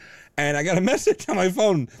son, and I got a message on my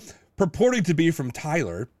phone purporting to be from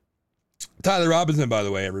Tyler. Tyler Robinson, by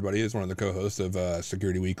the way, everybody, is one of the co-hosts of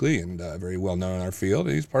Security Weekly and very well known in our field.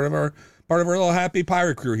 He's part of our little happy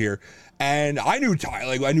pirate crew here. And I knew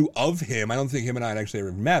Tyler. I knew of him. I don't think him and I had actually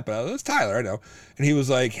ever met, but it was Tyler. I know. And he was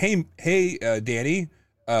like, "Hey, Danny."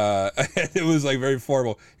 It was very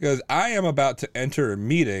formal. He goes, "I am about to enter a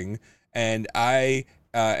meeting, and I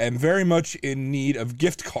am very much in need of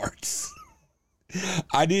gift cards.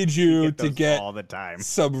 I need you to get all the time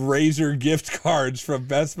some Razer gift cards from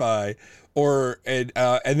Best Buy." And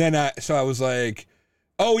then I was like,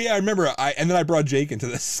 "Oh yeah, I remember." And then I brought Jake into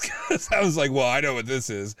this because I was like, "Well, I know what this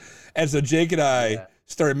is." And so Jake and I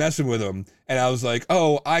started messing with him, and I was like,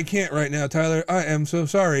 "Oh, I can't right now, Tyler. I am so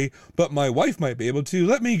sorry, but my wife might be able to.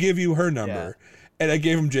 Let me give you her number." And I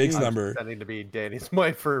gave him Jake's number. Pretending to be Danny's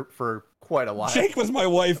wife for quite a while. Jake was my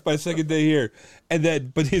wife my second day here,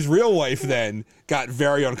 but his real wife then got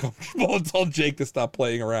very uncomfortable and told Jake to stop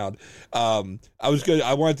playing around. I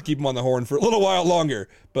wanted to keep him on the horn for a little while longer,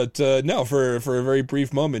 but no, for a very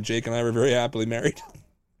brief moment, Jake and I were very happily married.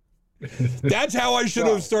 That's how I should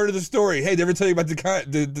have started the story. Hey, did I ever tell you about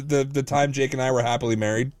the time Jake and I were happily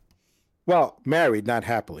married? Well, married, not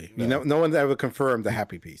happily. No one's ever confirmed the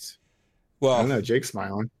happy piece. Well, I don't know. Jake's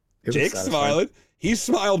smiling. Jake's smiling. He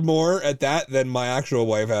smiled more at that than my actual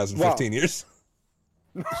wife has in 15 years.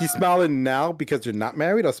 He's smiling now because you're not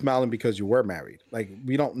married, or smiling because you were married?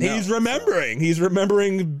 We don't know. He's remembering. So. He's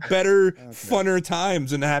remembering better, funner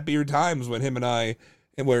times and happier times when him and I,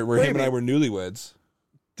 and where him and I were newlyweds.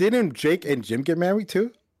 Didn't Jake and Jim get married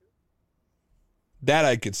too? That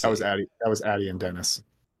I could see. That was Addie and Dennis.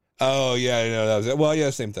 Oh yeah, I know that was it. Well, yeah,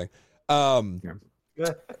 same thing.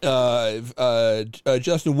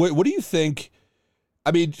 Justin, what do you think?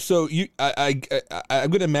 I mean, so I'm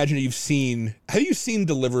going to imagine you've seen. Have you seen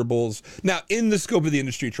deliverables now in the scope of the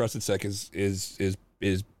industry? Trusted Sec is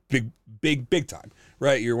big time,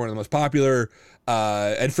 right? You're one of the most popular,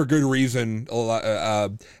 and for good reason. A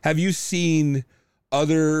lot. Have you seen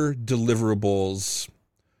other deliverables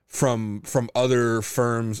from other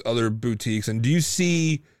firms, other boutiques, and do you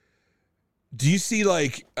see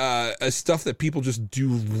like stuff that people just do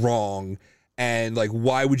wrong? And like,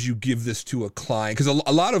 why would you give this to a client? Because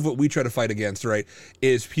a lot of what we try to fight against, right,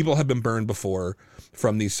 is people have been burned before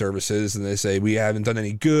from these services, and they say we haven't done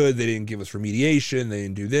any good. They didn't give us remediation. They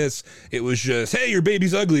didn't do this. It was just, hey, your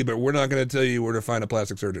baby's ugly, but we're not going to tell you where to find a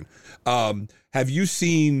plastic surgeon. Have you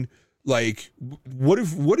seen like what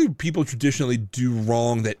do people traditionally do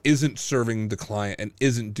wrong that isn't serving the client and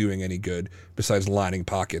isn't doing any good besides lining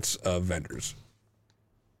pockets of vendors?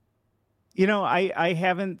 You know, I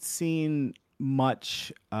haven't seen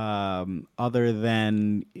much other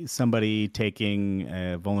than somebody taking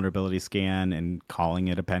a vulnerability scan and calling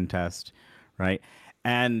it a pen test, right?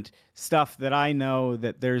 And stuff that I know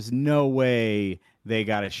that there's no way they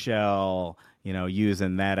got a shell, you know,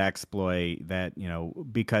 using that exploit that, you know,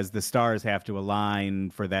 because the stars have to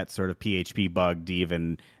align for that sort of PHP bug to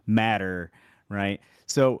even matter, right?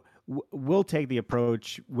 So we'll take the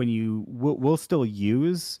approach when we'll still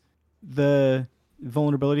use the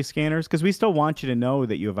vulnerability scanners because we still want you to know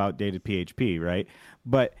that you have outdated PHP, right?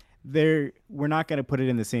 But we're not going to put it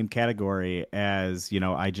in the same category as, you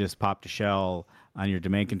know, I just popped a shell on your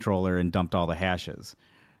domain controller and dumped all the hashes,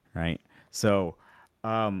 right? So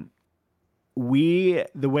the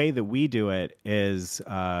way that we do it is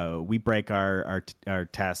we break our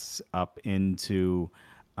tests up into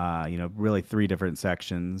really three different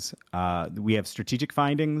sections. We have strategic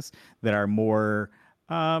findings that are more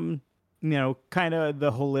kind of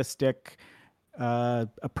the holistic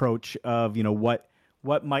approach of, you know,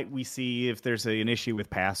 what might we see if there's an issue with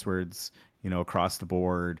passwords, you know, across the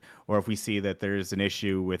board, or if we see that there's an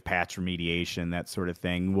issue with patch remediation, that sort of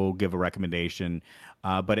thing. We'll give a recommendation,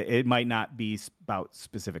 but it might not be about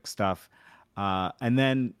specific stuff. And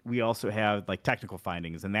then we also have like technical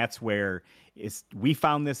findings, and that's where we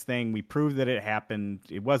found this thing, we proved that it happened.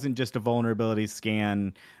 It wasn't just a vulnerability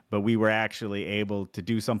scan, but we were actually able to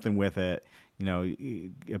do something with it, you know,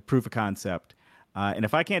 a proof of concept. And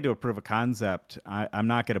if I can't do a proof of concept, I'm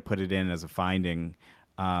not going to put it in as a finding,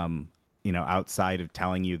 outside of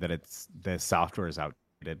telling you that the software is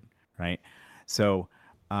outdated, right? So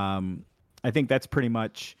I think that's pretty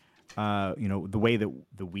much, the way that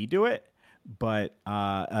we do it. But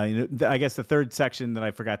I guess the third section that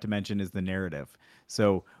I forgot to mention is the narrative.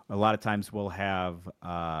 So a lot of times we'll have,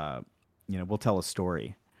 we'll tell a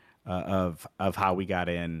story of how we got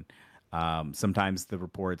in. Sometimes the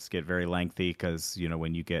reports get very lengthy because, you know,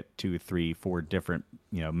 when you get 2, 3, 4 different,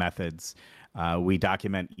 methods, we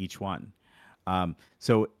document each one.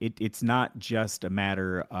 So it's not just a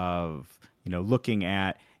matter of, looking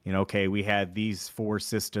at, okay, we had these 4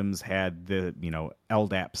 systems had the,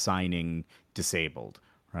 LDAP signing disabled,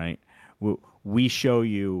 right? We show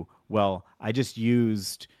you, well, I just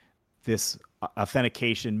used this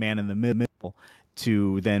authentication man in the middle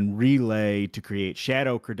to then relay to create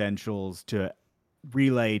shadow credentials to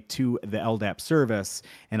relay to the LDAP service,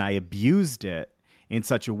 and I abused it in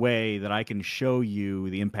such a way that I can show you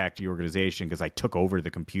the impact to your organization because I took over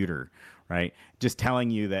the computer, right? Just telling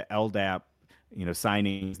you that LDAP,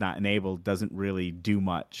 signing is not enabled doesn't really do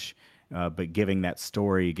much, but giving that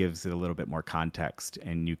story gives it a little bit more context,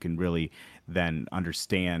 and you can really then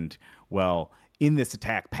understand, well, in this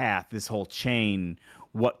attack path, this whole chain,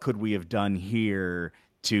 what could we have done here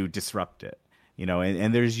to disrupt it?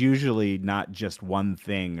 And there's usually not just one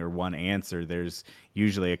thing or one answer. There's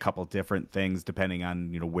usually a couple different things depending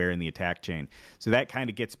on, where in the attack chain. So that kind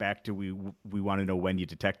of gets back to we want to know when you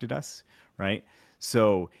detected us, right?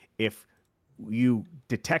 So if you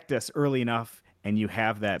detect us early enough and you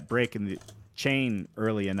have that break in the chain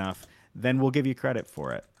early enough, then we'll give you credit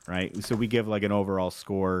for it, right? So we give like an overall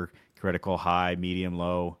score, critical, high, medium,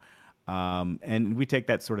 low, and we take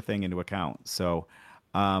that sort of thing into account. So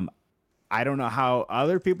I don't know how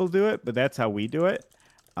other people do it, but that's how we do it.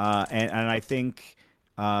 And I think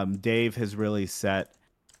Dave has really set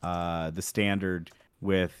the standard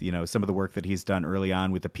with, some of the work that he's done early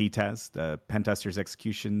on with the P-test, the Pen Tester's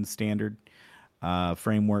Execution Standard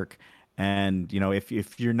framework. And,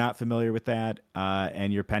 if you're not familiar with that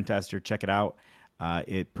and you're a pen tester, check it out.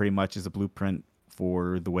 It pretty much is a blueprint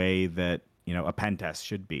for the way that, a pen test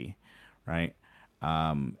should be, right?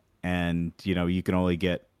 And, you can only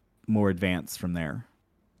get more advanced from there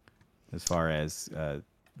as far as,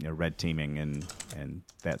 red teaming and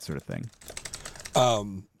that sort of thing.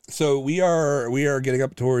 So we are getting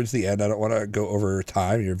up towards the end. I don't want to go over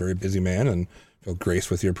time. You're a very busy man and feel graced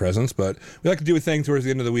with your presence, but we like to do a thing towards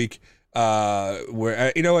the end of the week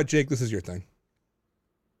where you know what, Jake, this is your thing.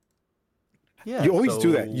 Yeah, You always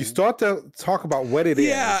do that. You start to talk about what it is.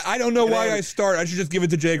 Yeah, I don't know why I start. I should just give it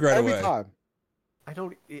to Jake right every away. time. I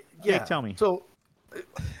don't. Yeah, Jake, tell me. So,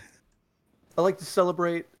 I like to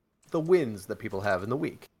celebrate the wins that people have in the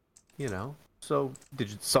week. You know. So,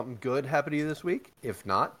 did something good happen to you this week? If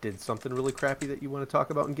not, did something really crappy that you want to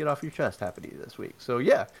talk about and get off your chest happen to you this week? So,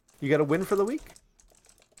 yeah, you got a win for the week.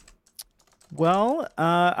 Well,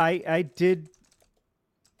 I did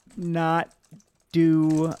not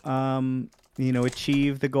do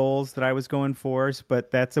achieve the goals that I was going for,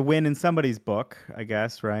 but that's a win in somebody's book, I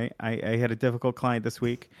guess, right? I had a difficult client this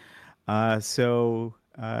week, so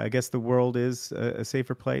I guess the world is a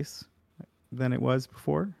safer place than it was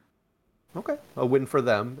before. Okay, a win for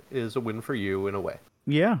them is a win for you in a way.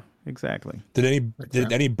 Yeah, exactly. Did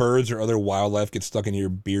any birds or other wildlife get stuck in your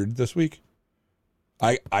beard this week?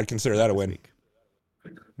 I'd consider that a win.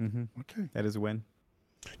 Mm-hmm. Okay. That is a win.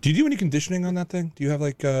 Do you do any conditioning on that thing? Do you have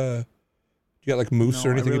like you got like mousse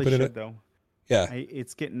or anything I really you put in should, it? though. Yeah.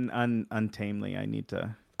 It's getting untamely. I need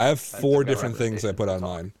to. I have 4 That's a different things I put on talk.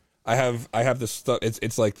 mine. I have this stuff.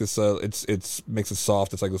 It's like this. It's makes it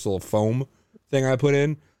soft. It's like this little foam thing I put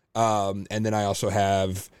in. And then I also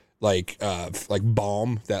have like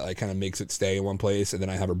balm that like kind of makes it stay in one place. And then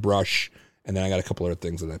I have a brush. And then I got a couple other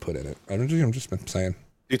things that I put in it. I'm just saying. Do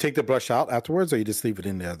you take the brush out afterwards, or you just leave it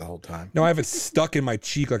in there the whole time? No, I have it stuck in my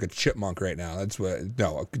cheek like a chipmunk right now. That's what.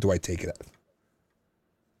 No, do I take it out?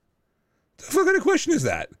 The fuck kind of question is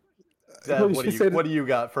that? Dad, what do you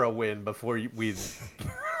got for a win before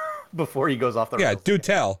before he goes off the Yeah, rails? do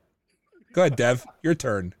tell. Go ahead, Dev. Your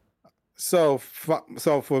turn. So for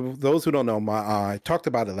those who don't know, I talked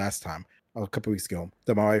about it last time, a couple weeks ago.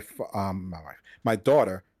 That my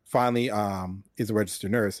daughter finally is a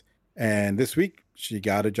registered nurse, and this week she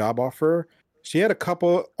got a job offer. She had a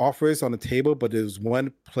couple offers on the table, but there was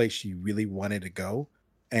one place she really wanted to go,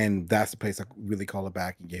 and that's the place I really called her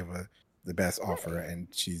back and gave her the best offer, and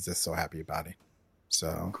she's just so happy about it.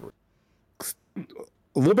 So a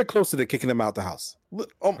little bit closer to kicking them out the house.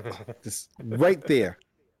 Just right there,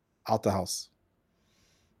 out the house.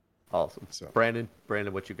 Awesome. So Brandon,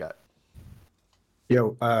 what you got?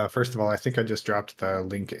 Yo, first of all, I think I just dropped the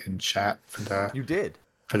link in chat for You did.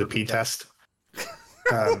 the P test.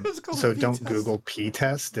 So don't Google P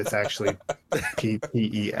test. It's actually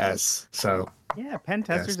PPES. So Yeah, pen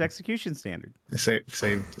tester's Yes. execution standard.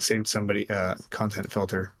 same somebody content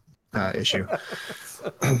filter issue.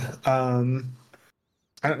 I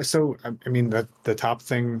mean the top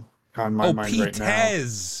thing on my mind right now.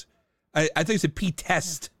 P-Tez. I think it's a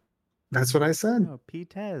P-test. That's what I said. Oh,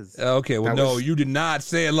 P-Tez. Okay, well, That no, was- you did not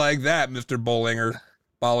say it like that, Mr. Bollinger.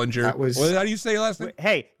 That was- How do you say your last name?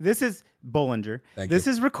 Hey, this is Bollinger. Thank This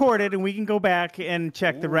you. is recorded, and we can go back and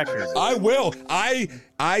check the record. I will. I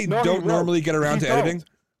No, you don't won't. normally get around You to editing, don't.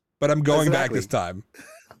 but I'm going back Exactly. this time.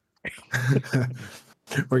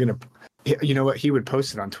 We're gonna. You know what? He would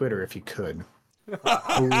post it on Twitter if he could.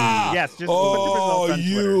 Yes, just put the results on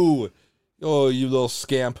Twitter. You little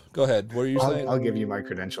scamp. Go ahead. What are you saying? I'll give you my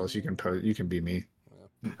credentials. You can post. You can be me.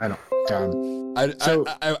 I don't.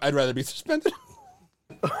 I'd rather be suspended.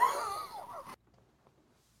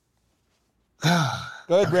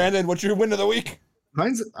 Go ahead, Brandon. What's your win of the week?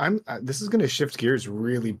 Mine's. This is gonna shift gears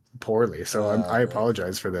really poorly, so I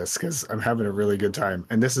apologize for this because I'm having a really good time,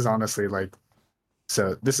 and this is honestly like.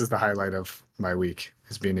 So this is the highlight of my week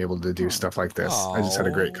is being able to do stuff like this. I just had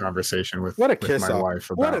a great conversation with what a with kiss my up! wife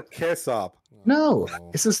What about. a kiss up! No,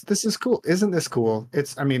 this is cool. Isn't this cool?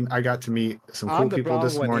 I mean, I got to meet some cool I'm the people brown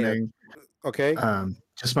this one here. morning. Okay,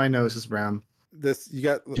 Just my nose is brown. this you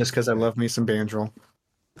got Just because I love me some Bandrel.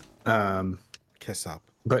 kiss up.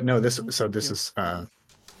 But no, this is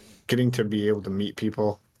getting to be able to meet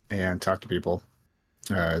people and talk to people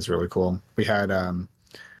is really cool. We had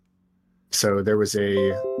so there was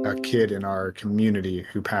a kid in our community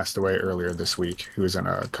who passed away earlier this week who was in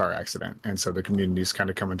a car accident, and so the community's kind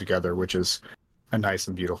of coming together, which is a nice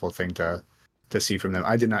and beautiful thing to see from them.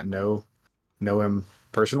 I did not know him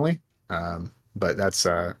personally, but that's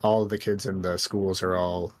all of the kids in the schools are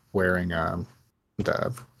all wearing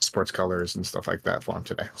the sports colors and stuff like that for him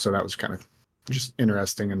today. So that was kind of just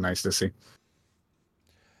interesting and nice to see.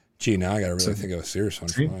 Gee, now I gotta really think of a serious one.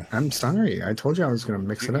 See, I'm sorry. I told you I was going to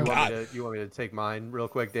mix it up. You want me to take mine real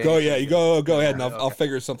quick, Dave? Go, yeah, you go ahead, and I'll Okay.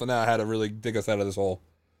 figure something out how to really dig us out of this hole.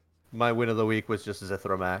 My win of the week was just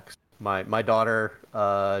Zithromax. My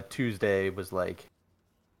daughter Tuesday was like,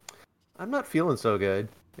 I'm not feeling so good.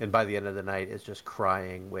 and by the end of the night is just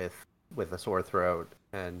crying with a sore throat.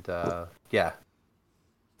 And yeah,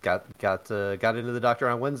 got into the doctor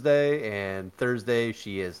on Wednesday, and Thursday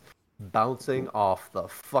she is bouncing off the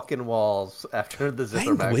fucking walls after the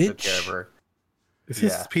Zithromax took care of her. This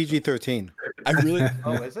is PG-13. I really.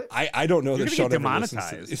 Oh, is it? I don't know You're that gonna get Sean ever listens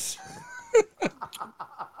to demonetized. this.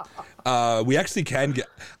 We actually can get.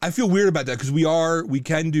 I feel weird about that because we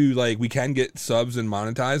can get subs and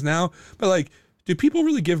monetize now, but like, do people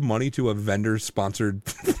really give money to a vendor sponsored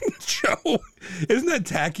show? Isn't that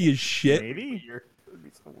tacky as shit? Maybe. It would be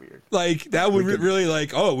so weird. Like that would really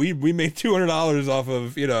like, oh, we made $200 off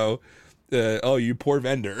of, oh, you poor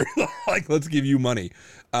vendor. Like, let's give you money.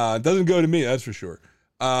 It doesn't go to me, that's for sure.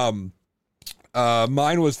 Mine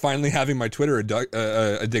was finally having my Twitter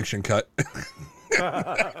addiction cut.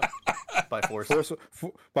 By force.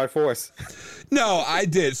 By force. No, I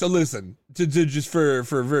did. So listen, to just for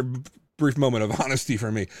a very brief moment of honesty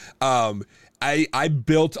for me, I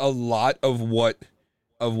built a lot of what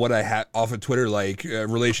I had off of Twitter, like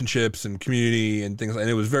relationships and community and things, and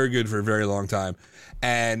it was very good for a very long time.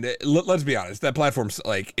 And let's be honest, that platform's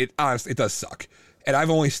like, it does suck. And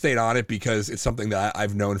I've only stayed on it because it's something that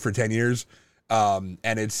I've known for 10 years. And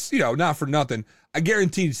it's, not for nothing. I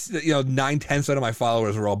guarantee, 9/10 of my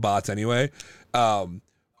followers were all bots anyway. And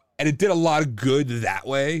it did a lot of good that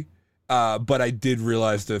way. But I did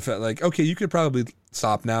realize the fact, like, okay, you could probably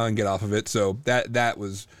stop now and get off of it. So that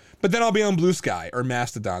was, but then I'll be on Blue Sky or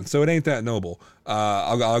Mastodon. So it ain't that noble.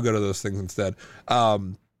 I'll go to those things instead.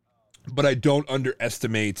 But I don't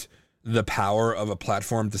underestimate the power of a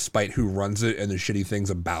platform despite who runs it and the shitty things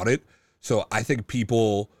about it. So I think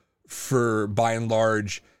people, for by and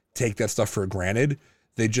large, take that stuff for granted.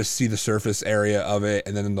 They just see the surface area of it,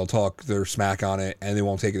 and then they'll talk their smack on it, and they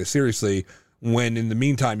won't take it as seriously, when in the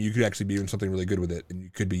meantime you could actually be doing something really good with it, and you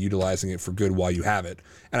could be utilizing it for good while you have it.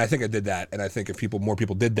 And I think I did that, and I think if more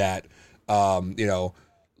people did that,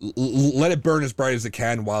 let it burn as bright as it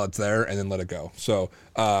can while it's there, and then let it go. So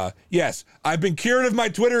yes, I've been cured of my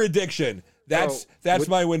Twitter addiction. That's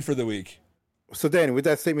my win for the week. So Danny, with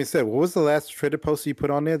that statement said, what was the last Twitter post you put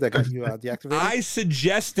on there that got you deactivated? I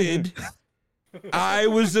suggested, I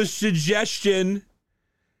was a suggestion,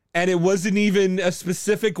 and it wasn't even a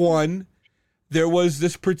specific one. There was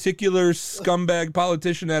this particular scumbag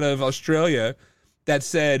politician out of Australia that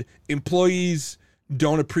said employees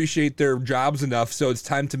don't appreciate their jobs enough, so it's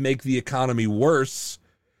time to make the economy worse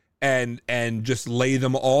and just lay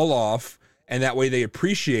them all off, and that way they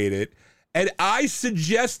appreciate it. And I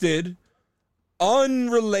suggested,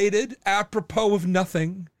 unrelated, apropos of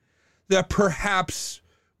nothing, that perhaps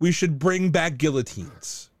we should bring back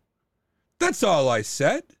guillotines. That's all I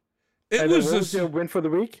said. What was your win for the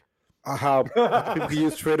week? How people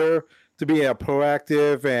use Twitter to be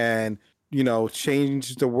proactive and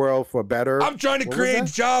change the world for better. I'm trying to create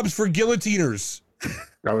jobs for guillotiners.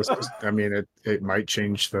 That was it might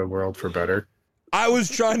change the world for better. I was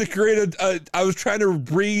trying to create I was trying to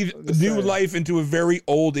breathe new life into a very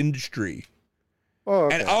old industry. Oh,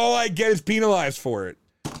 okay. And all I get is penalized for it.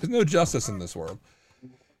 There's no justice in this world.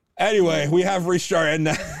 Anyway, we have reached our end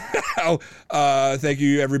now. Thank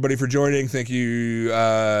you, everybody, for joining. Thank you,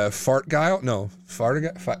 Fartguile. No,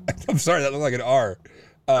 Fartguile. I'm sorry, that looked like an R.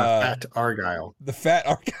 Fat Argyle. The Fat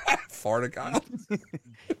Argyle. Fartguile.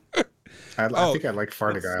 I think I like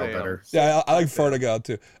Fartguile better. Yeah, I like Fartguile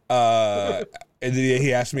too. And then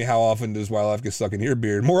he asked me how often does wildlife get stuck in your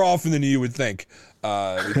beard? More often than you would think,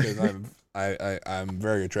 because I'm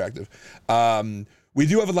very attractive. We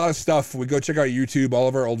do have a lot of stuff. We go check out YouTube. All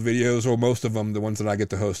of our old videos, or most of them, the ones that I get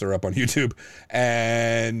to host, are up on YouTube.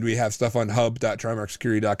 And we have stuff on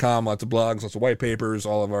hub.trimarksecurity.com. Lots of blogs, lots of white papers,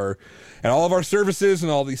 all of our services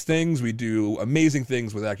and all these things. We do amazing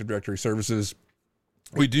things with Active Directory services.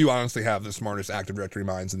 We do honestly have the smartest Active Directory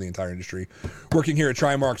minds in the entire industry working here at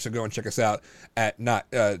Trimark, so go and check us out at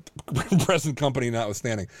present company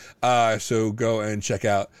notwithstanding. So go and check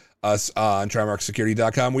out us on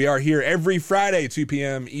trimarksecurity.com. We are here every Friday, 2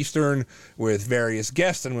 p.m. Eastern, with various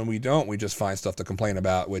guests, and when we don't, we just find stuff to complain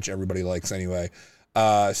about, which everybody likes anyway.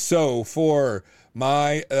 So for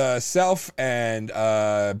myself and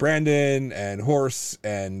Brandon and Horse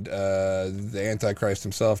and the Antichrist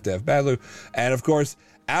himself, Dev Badlu, and of course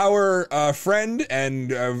our friend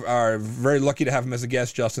and are very lucky to have him as a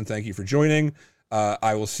guest, Justin, thank you for joining.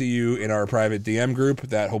 I will see you in our private DM group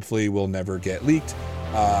that hopefully will never get leaked.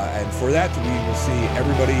 And for that, we will see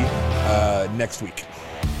everybody next week.